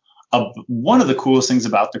things about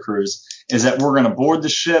the cruise is that we're going to board the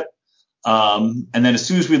ship. And then as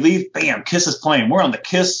soon as we leave, bam, KISS is playing. We're on the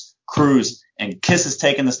KISS Kruise, and KISS is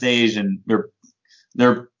taking the stage, and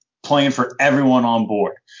they're playing for everyone on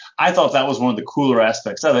board. I thought that was one of the cooler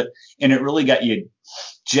aspects of it, and it really got you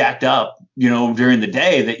jacked up, during the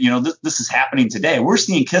day that, this is happening today. We're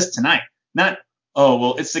seeing KISS tonight, not, oh,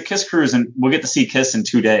 well, it's the KISS Cruise, and we'll get to see KISS in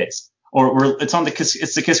 2 days. Or it's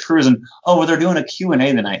the KISS Cruise, and, oh, well, they're doing a Q&A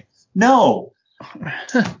tonight. No,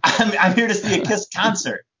 I'm here to see a KISS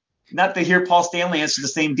concert, not to hear Paul Stanley answer the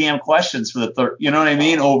same damn questions for the third, you know what I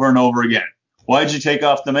mean, over and over again. Why'd you take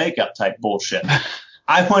off the makeup type bullshit?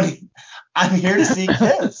 I'm here to see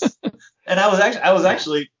KISS. And I was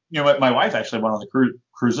actually, my wife actually went on the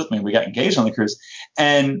cruise with me. We got engaged on the cruise,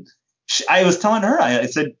 and I was telling her, I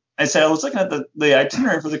said, I was looking at the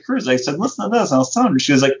itinerary for the cruise. I said, listen to this. And I was telling her,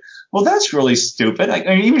 she was like, well, that's really stupid.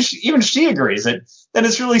 Even she agrees that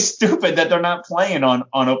it's really stupid that they're not playing on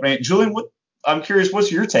opening. Julian, I'm curious,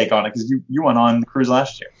 what's your take on it? Because you went on the cruise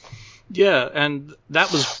last year. Yeah, and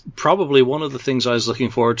that was probably one of the things I was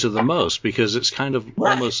looking forward to the most, because it's kind of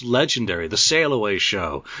almost legendary. The sail away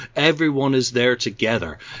show, everyone is there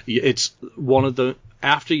together. It's one of the,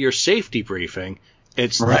 after your safety briefing,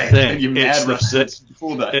 it's the thing.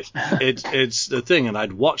 It's the thing, and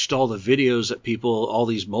I'd watched all the videos that people, all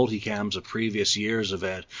these multicams of previous years of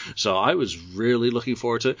it, so I was really looking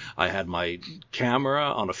forward to it. I had my camera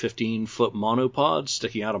on a 15-foot monopod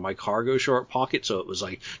sticking out of my cargo short pocket, so it was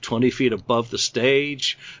like 20 feet above the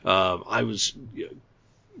stage. I was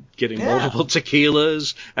getting multiple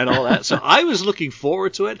tequilas and all that. So I was looking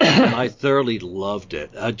forward to it, and I thoroughly loved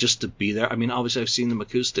it. Just to be there. I mean, obviously I've seen them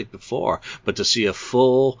acoustic before, but to see a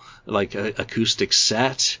full acoustic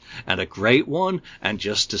set and a great one, and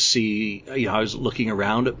just to see, I was looking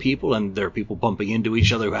around at people, and there are people bumping into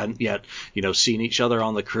each other who hadn't yet, seen each other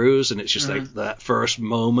on the cruise, and it's just like that first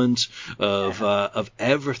moment of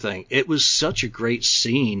everything. It was such a great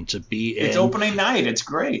scene to be in. It's opening night. It's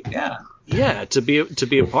great. Yeah. Yeah, to be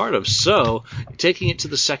a part of. So taking it to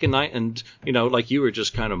the second night, and like you were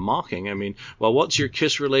just kind of mocking. I mean, well, what's your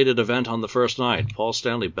KISS-related event on the first night? Paul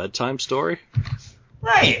Stanley bedtime story?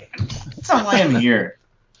 Right. That's not why I'm here.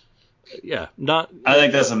 Yeah, I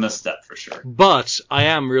think that's a misstep for sure. But I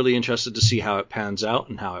am really interested to see how it pans out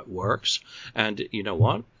and how it works. And you know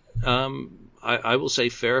what? I will say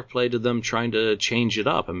fair play to them trying to change it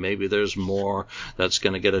up, and maybe there's more that's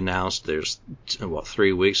going to get announced. There's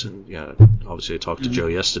 3 weeks, and obviously I talked to Joe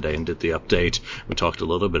yesterday and did the update. We talked a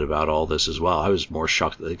little bit about all this as well. I was more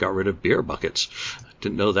shocked that they got rid of beer buckets.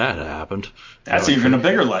 Didn't know that had happened. That's even a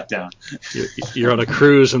bigger letdown. You're on a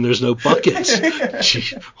cruise and there's no buckets.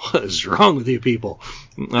 Gee, what is wrong with you people?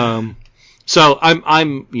 So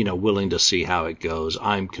I'm willing to see how it goes.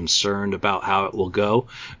 I'm concerned about how it will go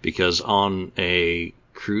because on a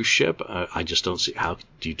cruise ship, I just don't see how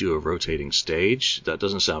do you do a rotating stage. That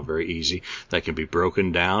doesn't sound very easy. That can be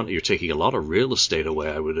broken down. You're taking a lot of real estate away,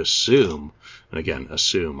 I would assume. And again, I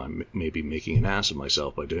may be making an ass of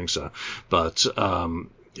myself by doing so. But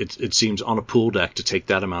it seems on a pool deck to take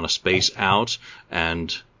that amount of space out,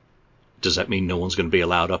 and does that mean no one's going to be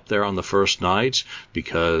allowed up there on the first night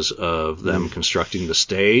because of them constructing the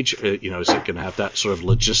stage? Is it going to have that sort of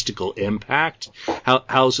logistical impact?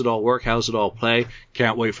 How's it all work? How's it all play?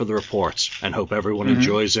 Can't wait for the reports and hope everyone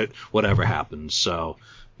enjoys it, whatever happens. So,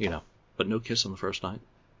 but no kiss on the first night.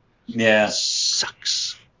 Yeah.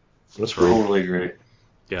 Sucks. That's totally agree.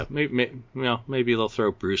 Yeah, maybe they'll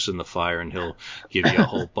throw Bruce in the fire and he'll give you a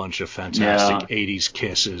whole bunch of fantastic 80s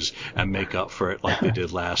kisses and make up for it like they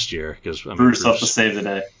did last year. Because Bruce up to save the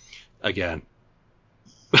day. Again.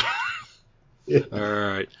 All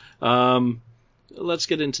right. Let's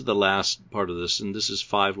get into the last part of this, and this is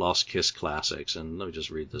 5 Lost Kiss Classics, and let me just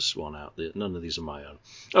read this one out. None of these are my own.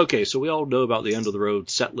 Okay, so we all know about the end-of-the-road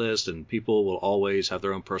set list, and people will always have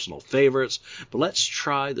their own personal favorites, but let's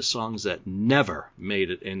try the songs that never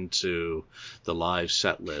made it into the live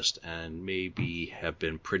set list and maybe have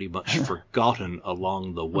been pretty much forgotten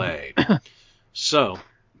along the way. So,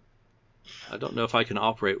 I don't know if I can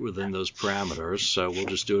operate within those parameters, so we'll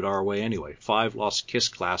just do it our way anyway. 5 Lost Kiss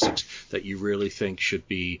classics that you really think should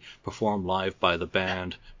be performed live by the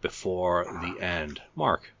band before the end.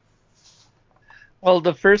 Mark? Well,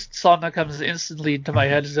 the first song that comes instantly into my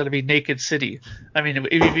head is going to be Naked City. I mean,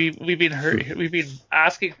 we've been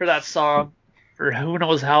asking for that song for who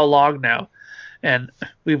knows how long now. And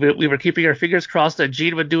we were keeping our fingers crossed that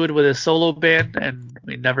Gene would do it with his solo band, and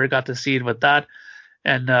we never got to see it with that.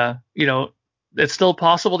 And, it's still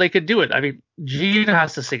possible they could do it. I mean, Gene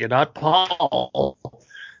has to sing it, not Paul.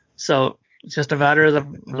 So it's just a matter of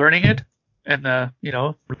them learning it and,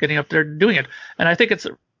 getting up there and doing it. And I think it's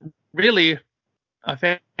really a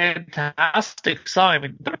fantastic song. I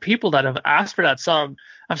mean, there are people that have asked for that song.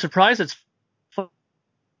 I'm surprised it's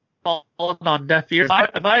fallen on deaf ears.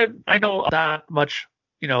 I know that much,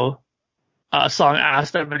 a song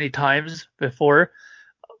asked that many times before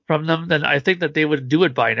from them, then I think that they would do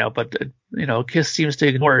it by now. But KISS seems to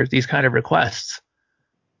ignore these kind of requests.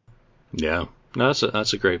 Yeah, no,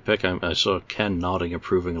 that's a great pick. I saw Ken nodding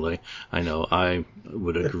approvingly. I know I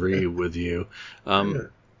would agree with you. I'm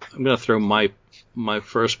going to throw my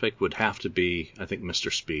first pick would have to be, I think,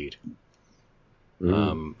 Mr. Speed.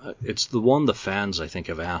 It's the one the fans, I think,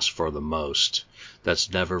 have asked for the most.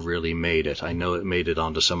 That's never really made it. I know it made it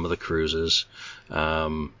onto some of the cruises,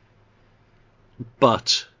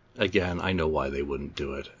 but again, I know why they wouldn't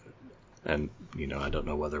do it. And, I don't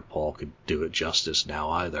know whether Paul could do it justice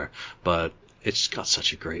now either, but it's got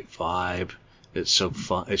such a great vibe. It's so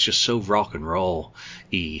fun. It's just so rock and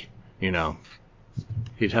roll-y,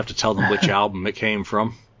 He'd have to tell them which album it came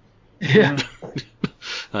from. Yeah.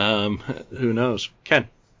 Who knows? Ken?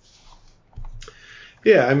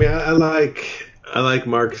 Yeah, I mean, I like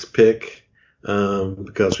Mark's pick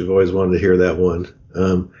because we've always wanted to hear that one.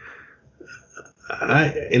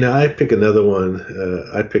 I pick another one.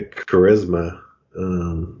 I pick Charisma.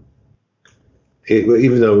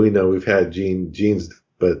 Even though we know we've had Gene's,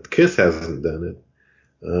 but KISS hasn't done it.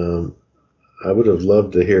 I would have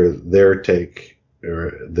loved to hear their take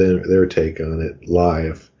on it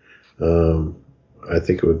live. I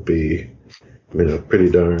think it would be,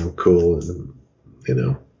 pretty darn cool and,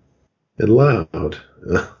 and loud,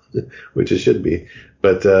 which it should be.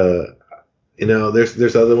 But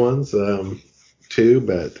there's other ones. Too,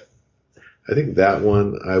 but I think that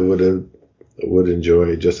one I would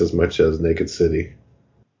enjoy just as much as Naked City.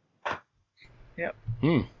 Yep.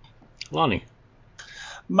 Lonnie?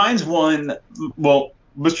 Mine's one. Well,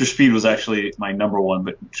 Mr. Speed was actually my number one,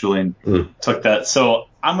 but Julian took that. So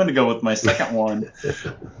I'm going to go with my second one,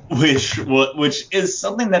 which is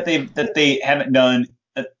something that they haven't done.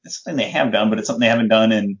 It's something they have done, but it's something they haven't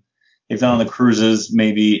done, and they've done on the cruises.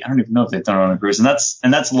 Maybe I don't even know if they've done it on a cruise,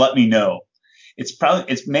 and that's Let Me Know.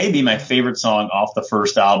 It's maybe my favorite song off the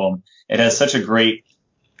first album. It has such a great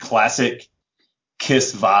classic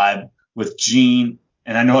KISS vibe with Gene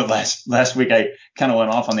and I know last week I kind of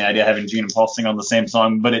went off on the idea of having Gene and Paul sing on the same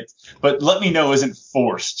song, but Let Me Know isn't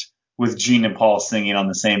forced with Gene and Paul singing on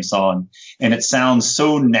the same song, and it sounds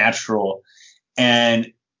so natural,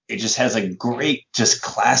 and it just has a great, just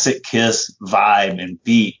classic Kiss vibe and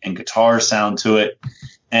beat and guitar sound to it,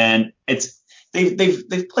 and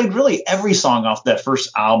they've played really every song off that first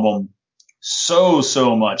album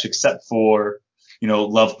so much, except for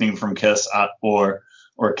Love Theme from Kiss or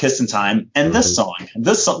Kiss in Time, and this song.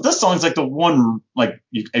 This song is like the one, like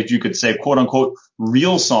you could say, quote unquote,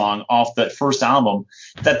 real song off that first album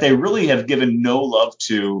that they really have given no love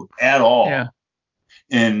to at all. Yeah.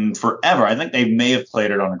 In forever. I think they may have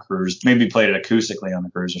played it on a cruise, maybe played it acoustically on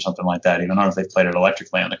the cruise or something like that. Even I don't know if they played it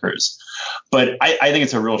electrically on the cruise. But I think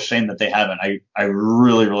it's a real shame that they haven't. I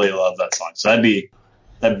really, really love that song. So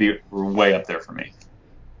that'd be way up there for me.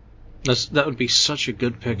 That would be such a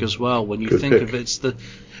good pick as well. When you think of it,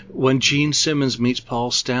 when Gene Simmons meets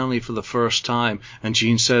Paul Stanley for the first time, and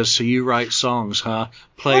Gene says, "So you write songs, huh?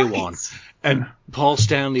 Play one." And Paul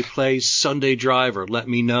Stanley plays Sunday Driver, Let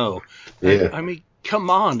Me Know. Yeah. I mean, come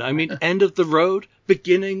on. I mean, end of the road,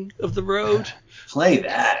 beginning of the road. Play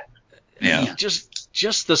that. Yeah.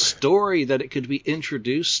 Just the story that it could be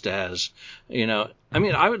introduced as, I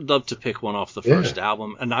mean, I would love to pick one off the first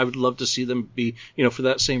album, and I would love to see them be, for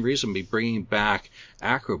that same reason, be bringing back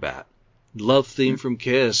Acrobat. Love Theme from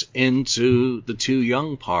Kiss into the Too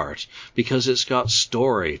Young part, because it's got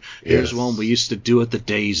story. Here's one we used to do at the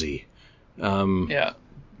Daisy. And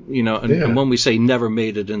when we say never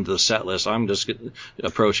made it into the set list, I'm just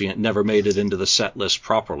approaching it, never made it into the set list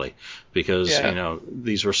properly, because,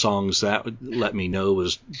 these were songs that Let Me Know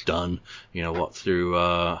was done, through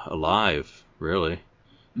Alive, really.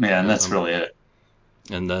 Yeah, and that's really it.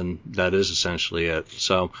 And then that is essentially it.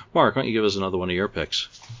 So, Mark, why don't you give us another one of your picks?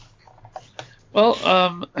 Well,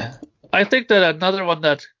 I think that another one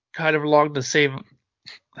that's kind of along the same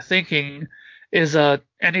thinking is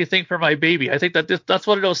Anything for My Baby. I think that that's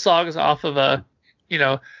one of those songs off of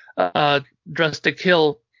Dressed to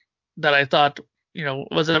Kill that I thought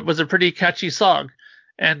was a pretty catchy song,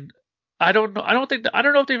 and I don't know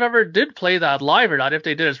if they've ever did play that live or not. If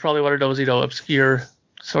they did, it's probably one of those obscure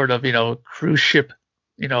sort of cruise ship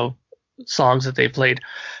songs that they played,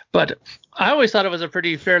 but I always thought it was a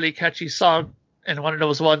fairly catchy song, and one of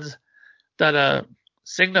those ones that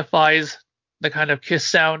signifies the kind of Kiss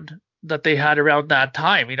sound that they had around that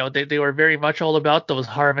time. They were very much all about those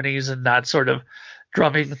harmonies and that sort of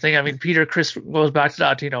drumming thing. I mean, Peter Criss goes back to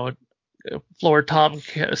that, floor tom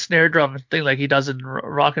snare drum thing like he does in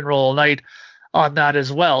Rock and Roll All Night on that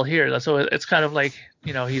as well here. So it's kind of like,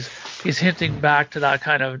 he's hinting back to that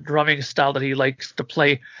kind of drumming style that he likes to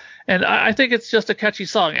play. And I think it's just a catchy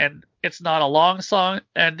song, and it's not a long song.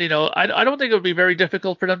 And, I don't think it would be very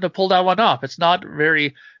difficult for them to pull that one off. It's not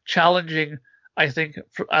very challenging, I think,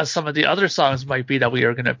 as some of the other songs might be that we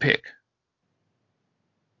are going to pick.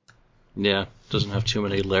 Yeah, doesn't have too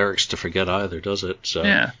many lyrics to forget either, does it? So.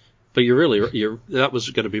 Yeah. But that was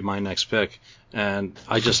going to be my next pick, and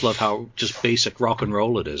I just love how just basic rock and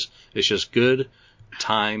roll it is. It's just good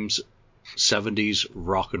times 70s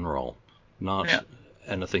rock and roll, not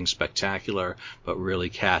anything spectacular, but really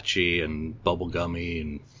catchy and bubblegummy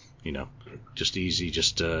and just easy,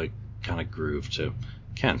 just kind of groove to.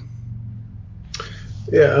 Ken.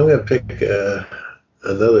 Yeah, I'm going to pick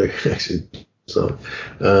another actually song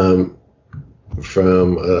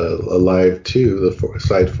from Alive 2,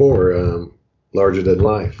 side 4, Larger Than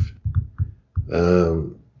Life.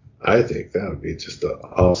 I think that would be just an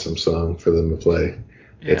awesome song for them to play.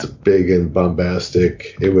 Yeah. It's big and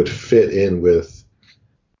bombastic. It would fit in with,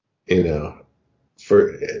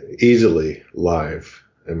 for easily live.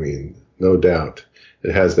 I mean, no doubt.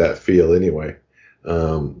 It has that feel anyway.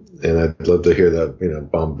 And I'd love to hear that,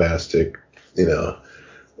 bombastic,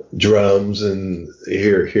 drums, and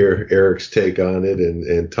hear Eric's take on it,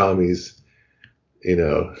 and Tommy's,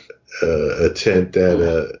 attempt at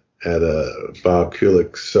a Bob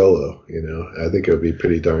Kulick solo. I think it would be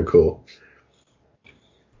pretty darn cool.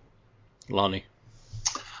 Lonnie.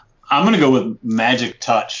 I'm going to go with Magic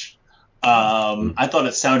Touch. I thought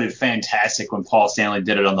it sounded fantastic when Paul Stanley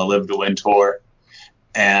did it on the Live to Win tour.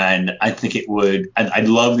 And I think it would, I'd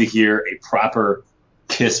love to hear a proper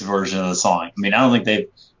Kiss version of the song. I mean, I don't think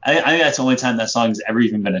I think that's the only time that song has ever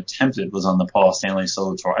even been attempted was on the Paul Stanley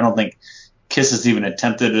solo tour. I don't think Kiss has even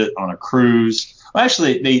attempted it on a cruise. Well,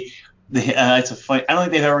 actually, it's a funny, I don't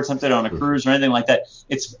think they've ever attempted it on a cruise or anything like that.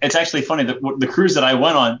 It's actually funny that the cruise that I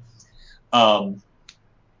went on,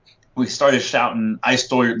 we started shouting,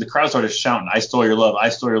 the crowd started shouting, I stole your love, I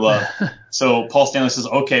stole your love. So Paul Stanley says,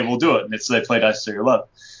 okay, we'll do it. And they played I Stole Your Love.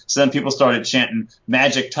 So then people started chanting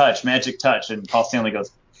Magic Touch, and Paul Stanley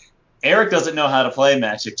goes, Eric doesn't know how to play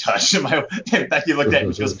Magic Touch. And Becky looked at me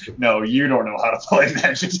and she goes, no, you don't know how to play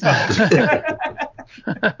Magic Touch.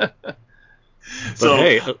 So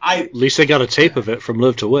hey, at least they got a tape of it from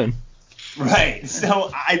Live to Win. Right. So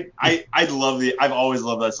I've always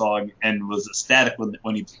loved that song and was ecstatic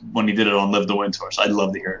when he did it on Live to Win tour. So I'd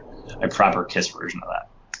love to hear a proper KISS version of that.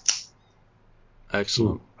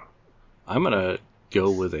 Excellent. I'm gonna go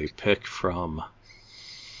with a pick from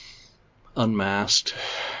Unmasked.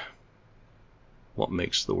 What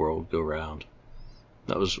Makes the World Go Round.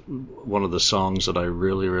 That was one of the songs that I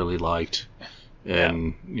really, really liked.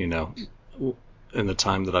 And, in the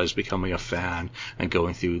time that I was becoming a fan and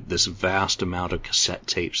going through this vast amount of cassette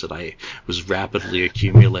tapes that I was rapidly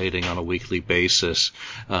accumulating on a weekly basis,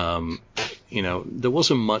 there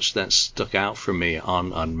wasn't much that stuck out for me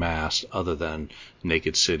on Unmasked other than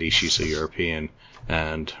Naked City, She's a European,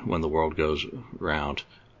 and When the World Goes Round.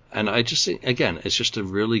 And I just think, again, it's just a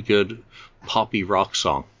really good poppy rock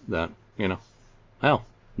song that, hell,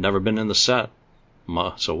 never been in the set,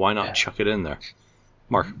 so why not chuck it in there?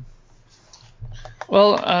 Mark?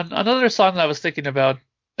 Well, another song that I was thinking about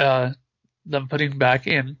them putting back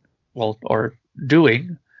in, or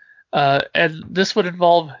doing, and this would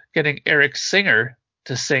involve getting Eric Singer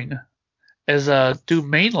to sing, is do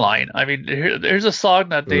Mainline. I mean, here's a song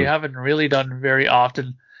that they haven't really done very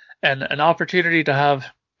often, and an opportunity to have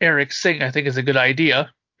Eric sing, I think, is a good idea,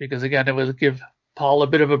 because, again, it would give Paul a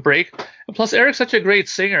bit of a break. And plus, Eric's such a great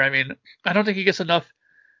singer. I mean, I don't think he gets enough,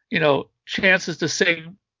 chances to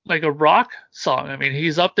sing like a rock song. I mean,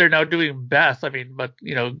 he's up there now doing Beth. I mean, but,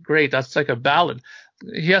 great. That's like a ballad.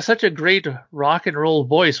 He has such a great rock and roll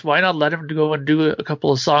voice. Why not let him go and do a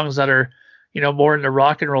couple of songs that are, more in the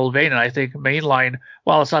rock and roll vein? And I think Mainline,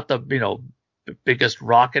 while it's not the, biggest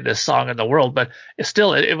rockinest song in the world, but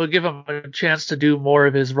it would give him a chance to do more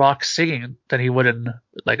of his rock singing than he would in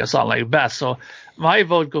like a song like Beth. So my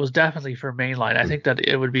vote goes definitely for Mainline. I think that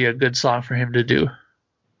it would be a good song for him to do.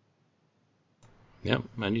 Yeah,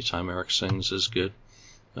 anytime Eric sings is good.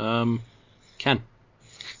 Ken?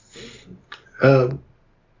 I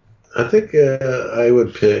think I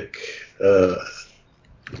would pick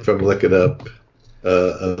from Lick It Up,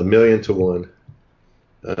 1,000,000 to 1.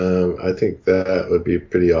 I think that would be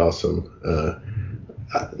pretty awesome.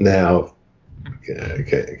 Now,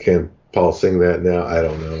 can Paul sing that now? I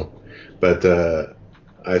don't know. But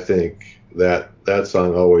I think that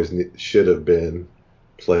song always should have been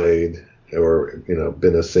played or,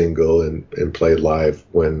 been a single and played live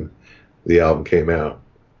when the album came out.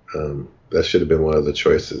 That should have been one of the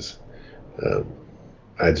choices.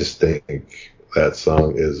 I just think that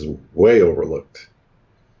song is way overlooked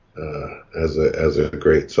as a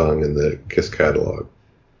great song in the KISS catalog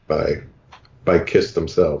by KISS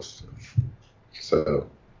themselves. So,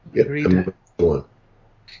 yeah, I'm one.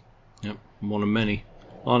 Yep, one of many.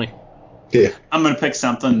 Lonnie? Yeah. I'm going to pick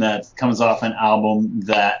something that comes off an album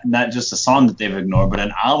that, not just a song that they've ignored, but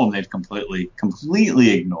an album they've completely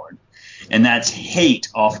ignored. And that's Hate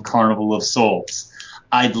off Carnival of Souls.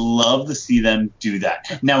 I'd love to see them do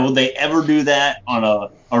that. Now, will they ever do that on a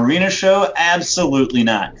arena show? Absolutely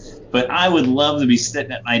not. But I would love to be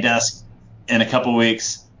sitting at my desk in a couple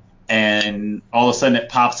weeks and all of a sudden it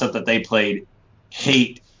pops up that they played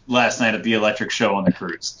Hate last night at the Electric Show on the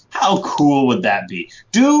cruise. How cool would that be?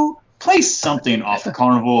 Play something off the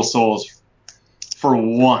Carnival of Souls for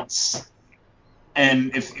once.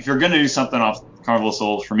 And if you're going to do something off Carnival of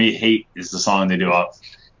Souls, for me, Hate is the song they do off,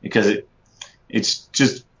 because it's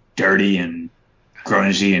just dirty and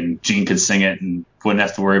grungy, and Gene could sing it and wouldn't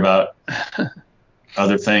have to worry about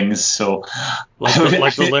other things. So, like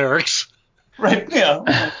the lyrics, right?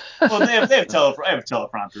 Yeah. Well, they have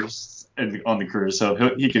teleprompters on the cruise,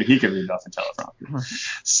 so he could read off a teleprompter.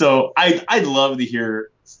 So I'd love to hear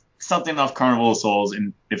something off Carnival of Souls,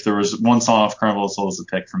 and if there was one song off Carnival of Souls to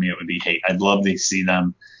pick for me, it would be Hate. I'd love to see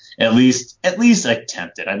them at least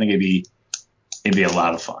attempt it. I think it'd be a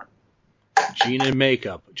lot of fun. Gene in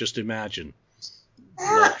makeup, just imagine.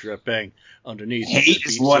 Blood dripping underneath. Hate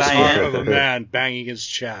is what I am. Of a man banging his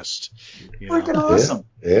chest. Freaking awesome.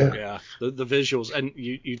 Yeah. The visuals, and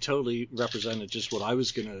you totally represented just what I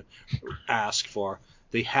was going to ask for.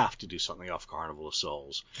 They have to do something off Carnival of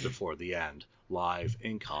Souls before the end, live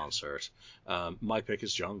in concert. My pick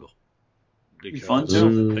is Jungle. Because, fun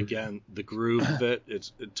too. Again, the groove of it,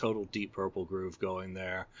 it's a total Deep Purple groove going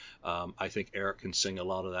there. I think Eric can sing a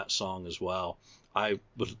lot of that song as well. I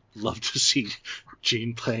would love to see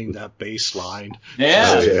Gene playing that bass line.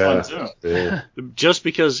 Yeah, fun too. Yeah. Just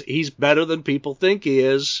because he's better than people think he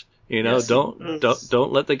is. You know,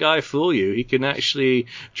 don't let the guy fool you. He can actually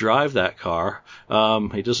drive that car.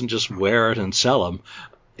 He doesn't just wear it and sell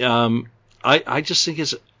them. I just think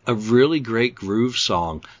it's a really great groove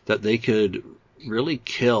song that they could really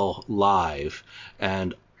kill live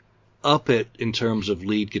and up it in terms of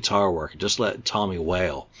lead guitar work. Just let Tommy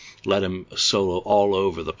wail. Let him solo all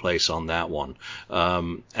over the place on that one.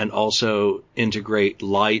 And also integrate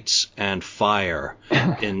lights and fire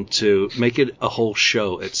into, make it a whole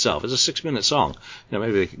show itself. It's a 6-minute song. You know,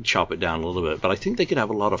 maybe they can chop it down a little bit, but I think they could have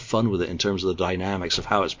a lot of fun with it in terms of the dynamics of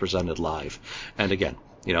how it's presented live. And again,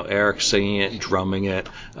 you know, Eric singing it, drumming it,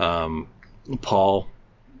 Paul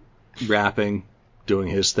rapping, doing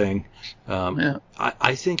his thing.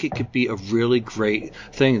 I think it could be a really great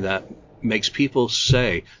thing that makes people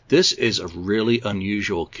say, this is a really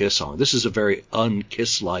unusual KISS song. This is a very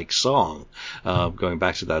un-KISS-like song, going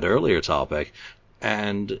back to that earlier topic.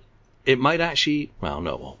 And it might actually, well,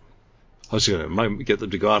 no, I was going to might get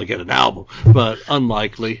them to go out and get an album, but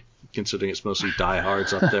unlikely, considering it's mostly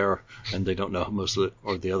diehards up there, and they don't know most of it,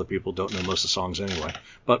 or the other people don't know most of the songs anyway.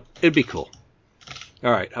 But it'd be cool.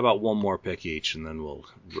 All right, how about one more pick each, and then we'll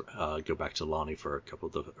go back to Lonnie for a couple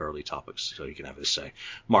of the early topics, so he can have his say.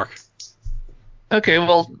 Mark. Okay,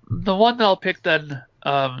 well, the one that I'll pick then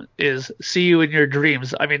is "See You in Your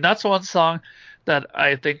Dreams." I mean, that's one song that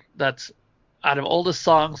I think that's out of all the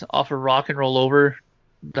songs off of Rock and Roll Over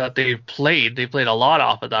that they've played. They played a lot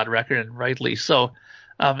off of that record, and rightly so.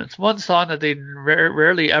 It's one song that they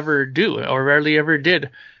rarely ever do, or rarely ever did,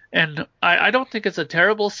 and I don't think it's a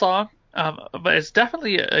terrible song. But it's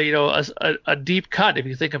definitely a deep cut if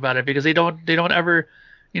you think about it, because they don't ever,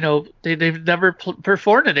 they've never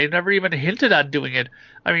performed it. They've never even hinted at doing it.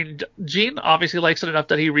 I mean, Gene obviously likes it enough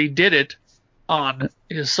that he redid it on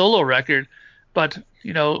his solo record, but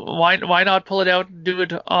why not pull it out and do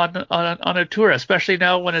it on a tour, especially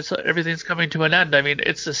now when everything's coming to an end. I mean,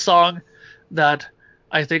 it's a song that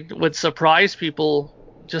I think would surprise people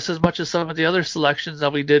just as much as some of the other selections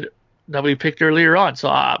that we picked earlier on. So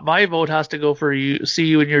my vote has to go for "You See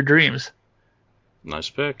You in Your Dreams." Nice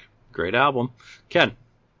pick. Great album. Ken.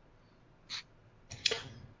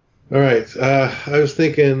 All right. I was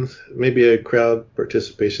thinking maybe a crowd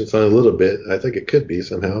participation song a little bit. I think it could be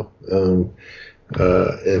somehow. And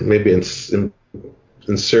maybe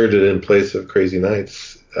inserted in place of Crazy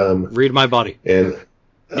Nights. Read My Body. And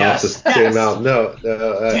off the same album. No.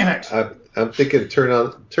 Damn it. I'm thinking Turn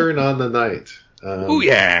on the Night. Oh,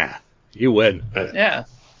 yeah. You win.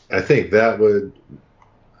 I think that would.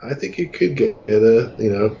 I think you could get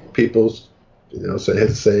people,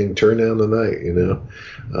 saying "Turn down the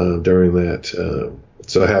night," during that.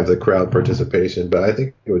 So have the crowd participation, but I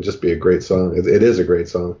think it would just be a great song. It is a great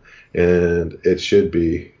song, and it should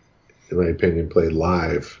be, in my opinion, played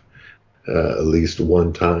live at least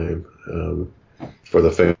one time for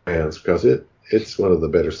the fans, because it's one of the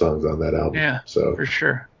better songs on that album. Yeah, so for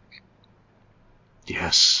sure.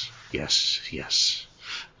 Yes.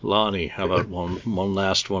 Lonnie, how about one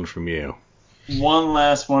last one from you? One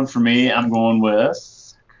last one for me. I'm going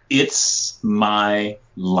with "It's My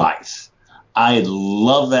Life." I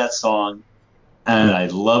love that song, and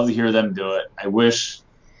I'd love to hear them do it. I wish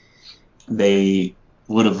they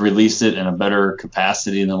would have released it in a better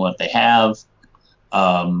capacity than what they have.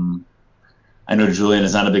 I know Julian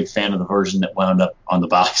is not a big fan of the version that wound up on the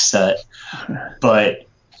box set, but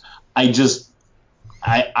I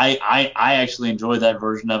actually enjoy that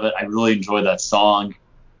version of it. I really enjoy that song,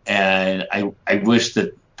 and I wish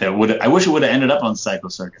it would have ended up on Psycho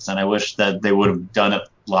Circus, and I wish that they would have done it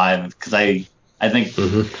live, because I think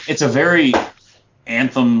it's a very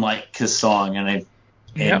anthem-like KISS song, and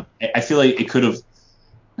I feel like it could have.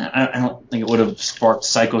 I don't think it would have sparked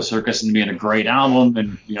Psycho Circus into being a great album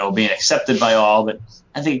and being accepted by all, but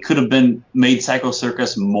I think it could have been made Psycho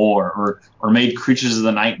Circus more, or made Creatures of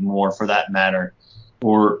the Night more, for that matter.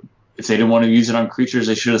 Or if they didn't want to use it on Creatures,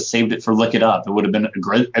 they should have saved it for Lick It Up. It would have been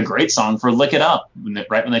a great song for Lick It Up,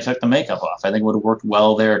 right when they took the makeup off. I think it would have worked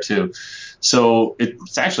well there too. So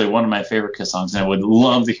it's actually one of my favorite KISS songs, and I would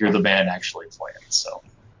love to hear the band actually play it. So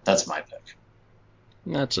that's my pick.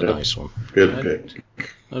 That's a nice one. Good pick.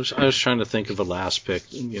 I was trying to think of a last pick,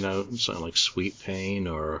 something like Sweet Pain,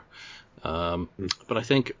 or but I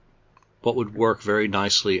think what would work very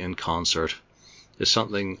nicely in concert is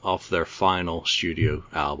something off their final studio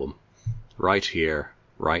album, Right Here,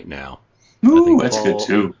 Right Now. Ooh, that's good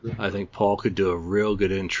too. I think Paul could do a real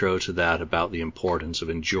good intro to that, about the importance of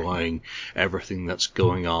enjoying everything that's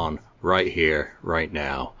going on right here, right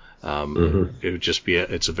now. It would just be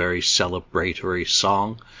it's a very celebratory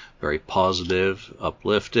song, very positive,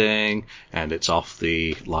 uplifting, and it's off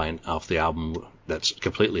the album that's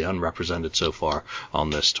completely unrepresented so far on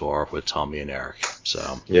this tour with Tommy and Eric.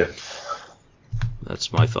 So yeah,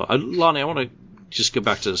 that's my thought. Lonnie, I want to just go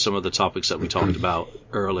back to some of the topics that we talked about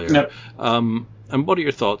earlier. Yep. And what are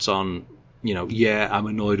your thoughts on, I'm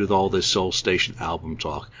annoyed with all this Soul Station album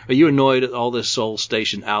talk. Are you annoyed at all this Soul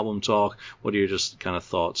Station album talk? What are your just kind of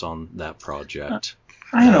thoughts on that project?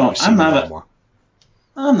 I don't know.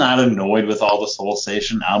 I'm not annoyed with all the Soul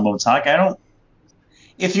Station album talk.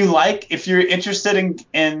 If you're interested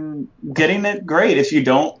in getting it, great. If you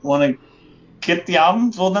don't want to get the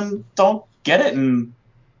albums, well, then don't get it and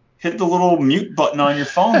hit the little mute button on your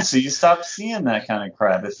phone so you stop seeing that kind of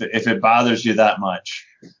crap if it bothers you that much.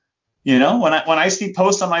 When I see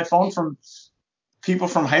posts on my phone from people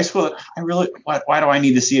from high school, why do I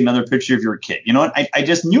need to see another picture of your kid? You know what? I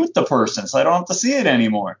just mute the person so I don't have to see it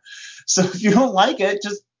anymore. So if you don't like it,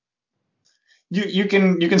 just you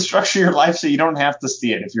can structure your life so you don't have to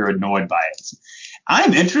see it if you're annoyed by it.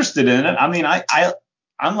 I'm interested in it. I mean,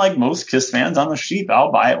 I'm like most KISS fans. I'm a sheep.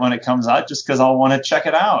 I'll buy it when it comes out just because I'll want to check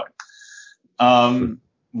it out.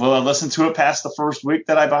 Will I listen to it past the first week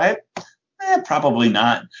that I buy it? Probably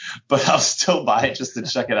not. But I'll still buy it just to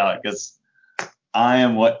check it out because I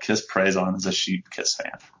am what KISS preys on as a sheep KISS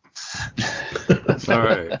fan. All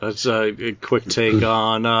right, that's a quick take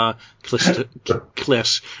on KISS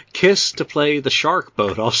to play the shark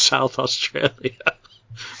boat off South Australia.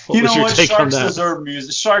 What was your take on that? Sharks deserve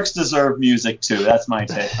music. Sharks deserve music too. That's my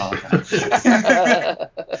take on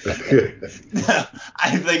that.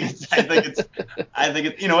 I think it's.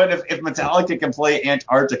 If Metallica can play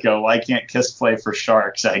Antarctica, why can't KISS play for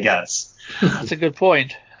sharks? I guess. That's a good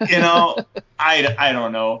point. I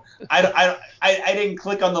don't know. I didn't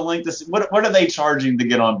click on the link to see what are they charging to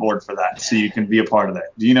get on board for that, so you can be a part of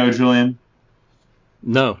that. Do you know, Julian?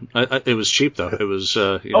 No, it was cheap though. It was.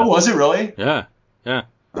 Oh, was it really? Yeah. Yeah.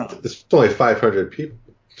 It's only 500 people,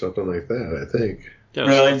 something like that, I think. Yeah,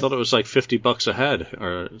 really? I thought it was like $50 a head,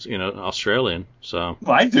 or Australian. So.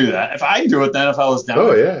 Well, I'd do that if I do it. Then if I was down.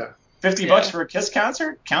 Oh yeah. $50 for a KISS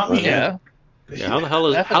concert? Count me in. Yeah. Yeah, how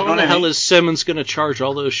the hell is Simmons going to charge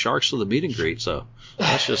all those sharks for the meet and greet? So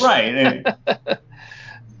that's just right.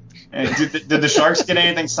 And did the sharks get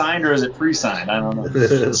anything signed, or is it pre-signed? I don't know.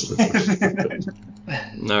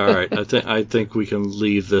 All right, I think we can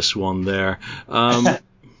leave this one there.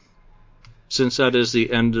 Since that is the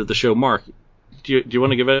end of the show, Mark, do you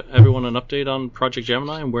want to give everyone an update on Project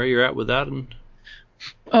Gemini and where you're at with that?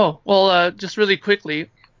 Just really quickly,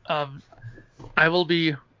 I will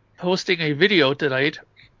be posting a video tonight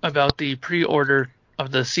about the pre-order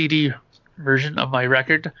of the CD version of my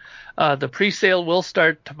record. The pre-sale will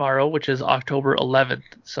start tomorrow, which is October 11th.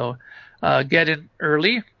 So get in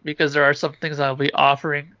early because there are some things I'll be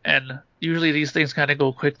offering, and usually these things kind of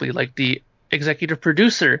go quickly, like the executive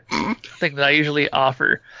producer thing that I usually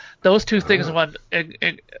offer. Those two things went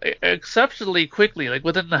exceptionally quickly. Like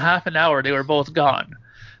within the half an hour, they were both gone.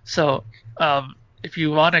 So if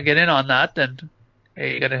you want to get in on that, then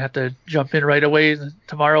you're gonna have to jump in right away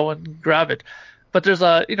tomorrow and grab it. But there's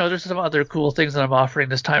there's some other cool things that I'm offering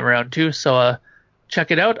this time around too. So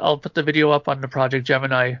check it out. I'll put the video up on the Project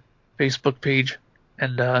Gemini Facebook page,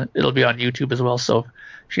 and it'll be on YouTube as well. So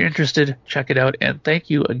if you're interested, check it out. And thank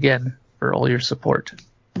you again for all your support.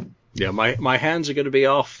 Yeah, my hands are going to be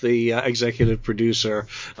off the executive producer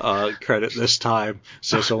credit this time,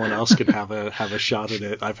 so someone else can have a shot at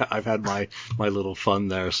it. I've had my little fun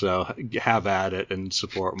there, so have at it and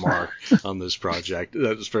support Mark on this project.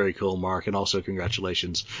 That's very cool, Mark, and also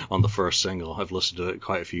congratulations on the first single. I've listened to it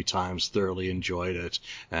quite a few times, thoroughly enjoyed it,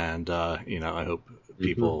 and I hope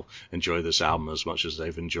people enjoy this album as much as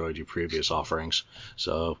they've enjoyed your previous offerings.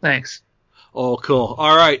 So thanks. Oh, cool.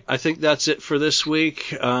 All right. I think that's it for this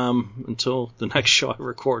week until the next show I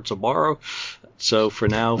record tomorrow. So for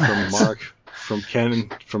now, from Mark, from Ken,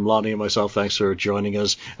 from Lonnie and myself, thanks for joining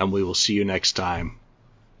us, and we will see you next time.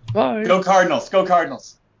 Bye. Go Cardinals. Go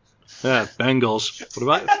Cardinals. Yeah, Bengals.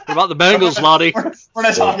 What about the Bengals, Lonnie? We're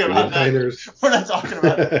not talking about that. We're not talking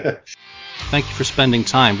about that. Thank you for spending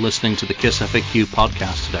time listening to the KISS FAQ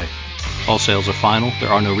podcast today. All sales are final. There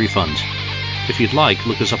are no refunds. If you'd like,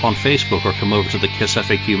 look us up on Facebook or come over to the KISS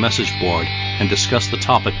FAQ message board and discuss the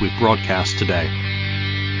topic we've broadcast today.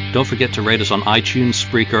 Don't forget to rate us on iTunes,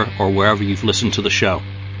 Spreaker, or wherever you've listened to the show.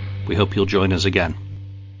 We hope you'll join us again.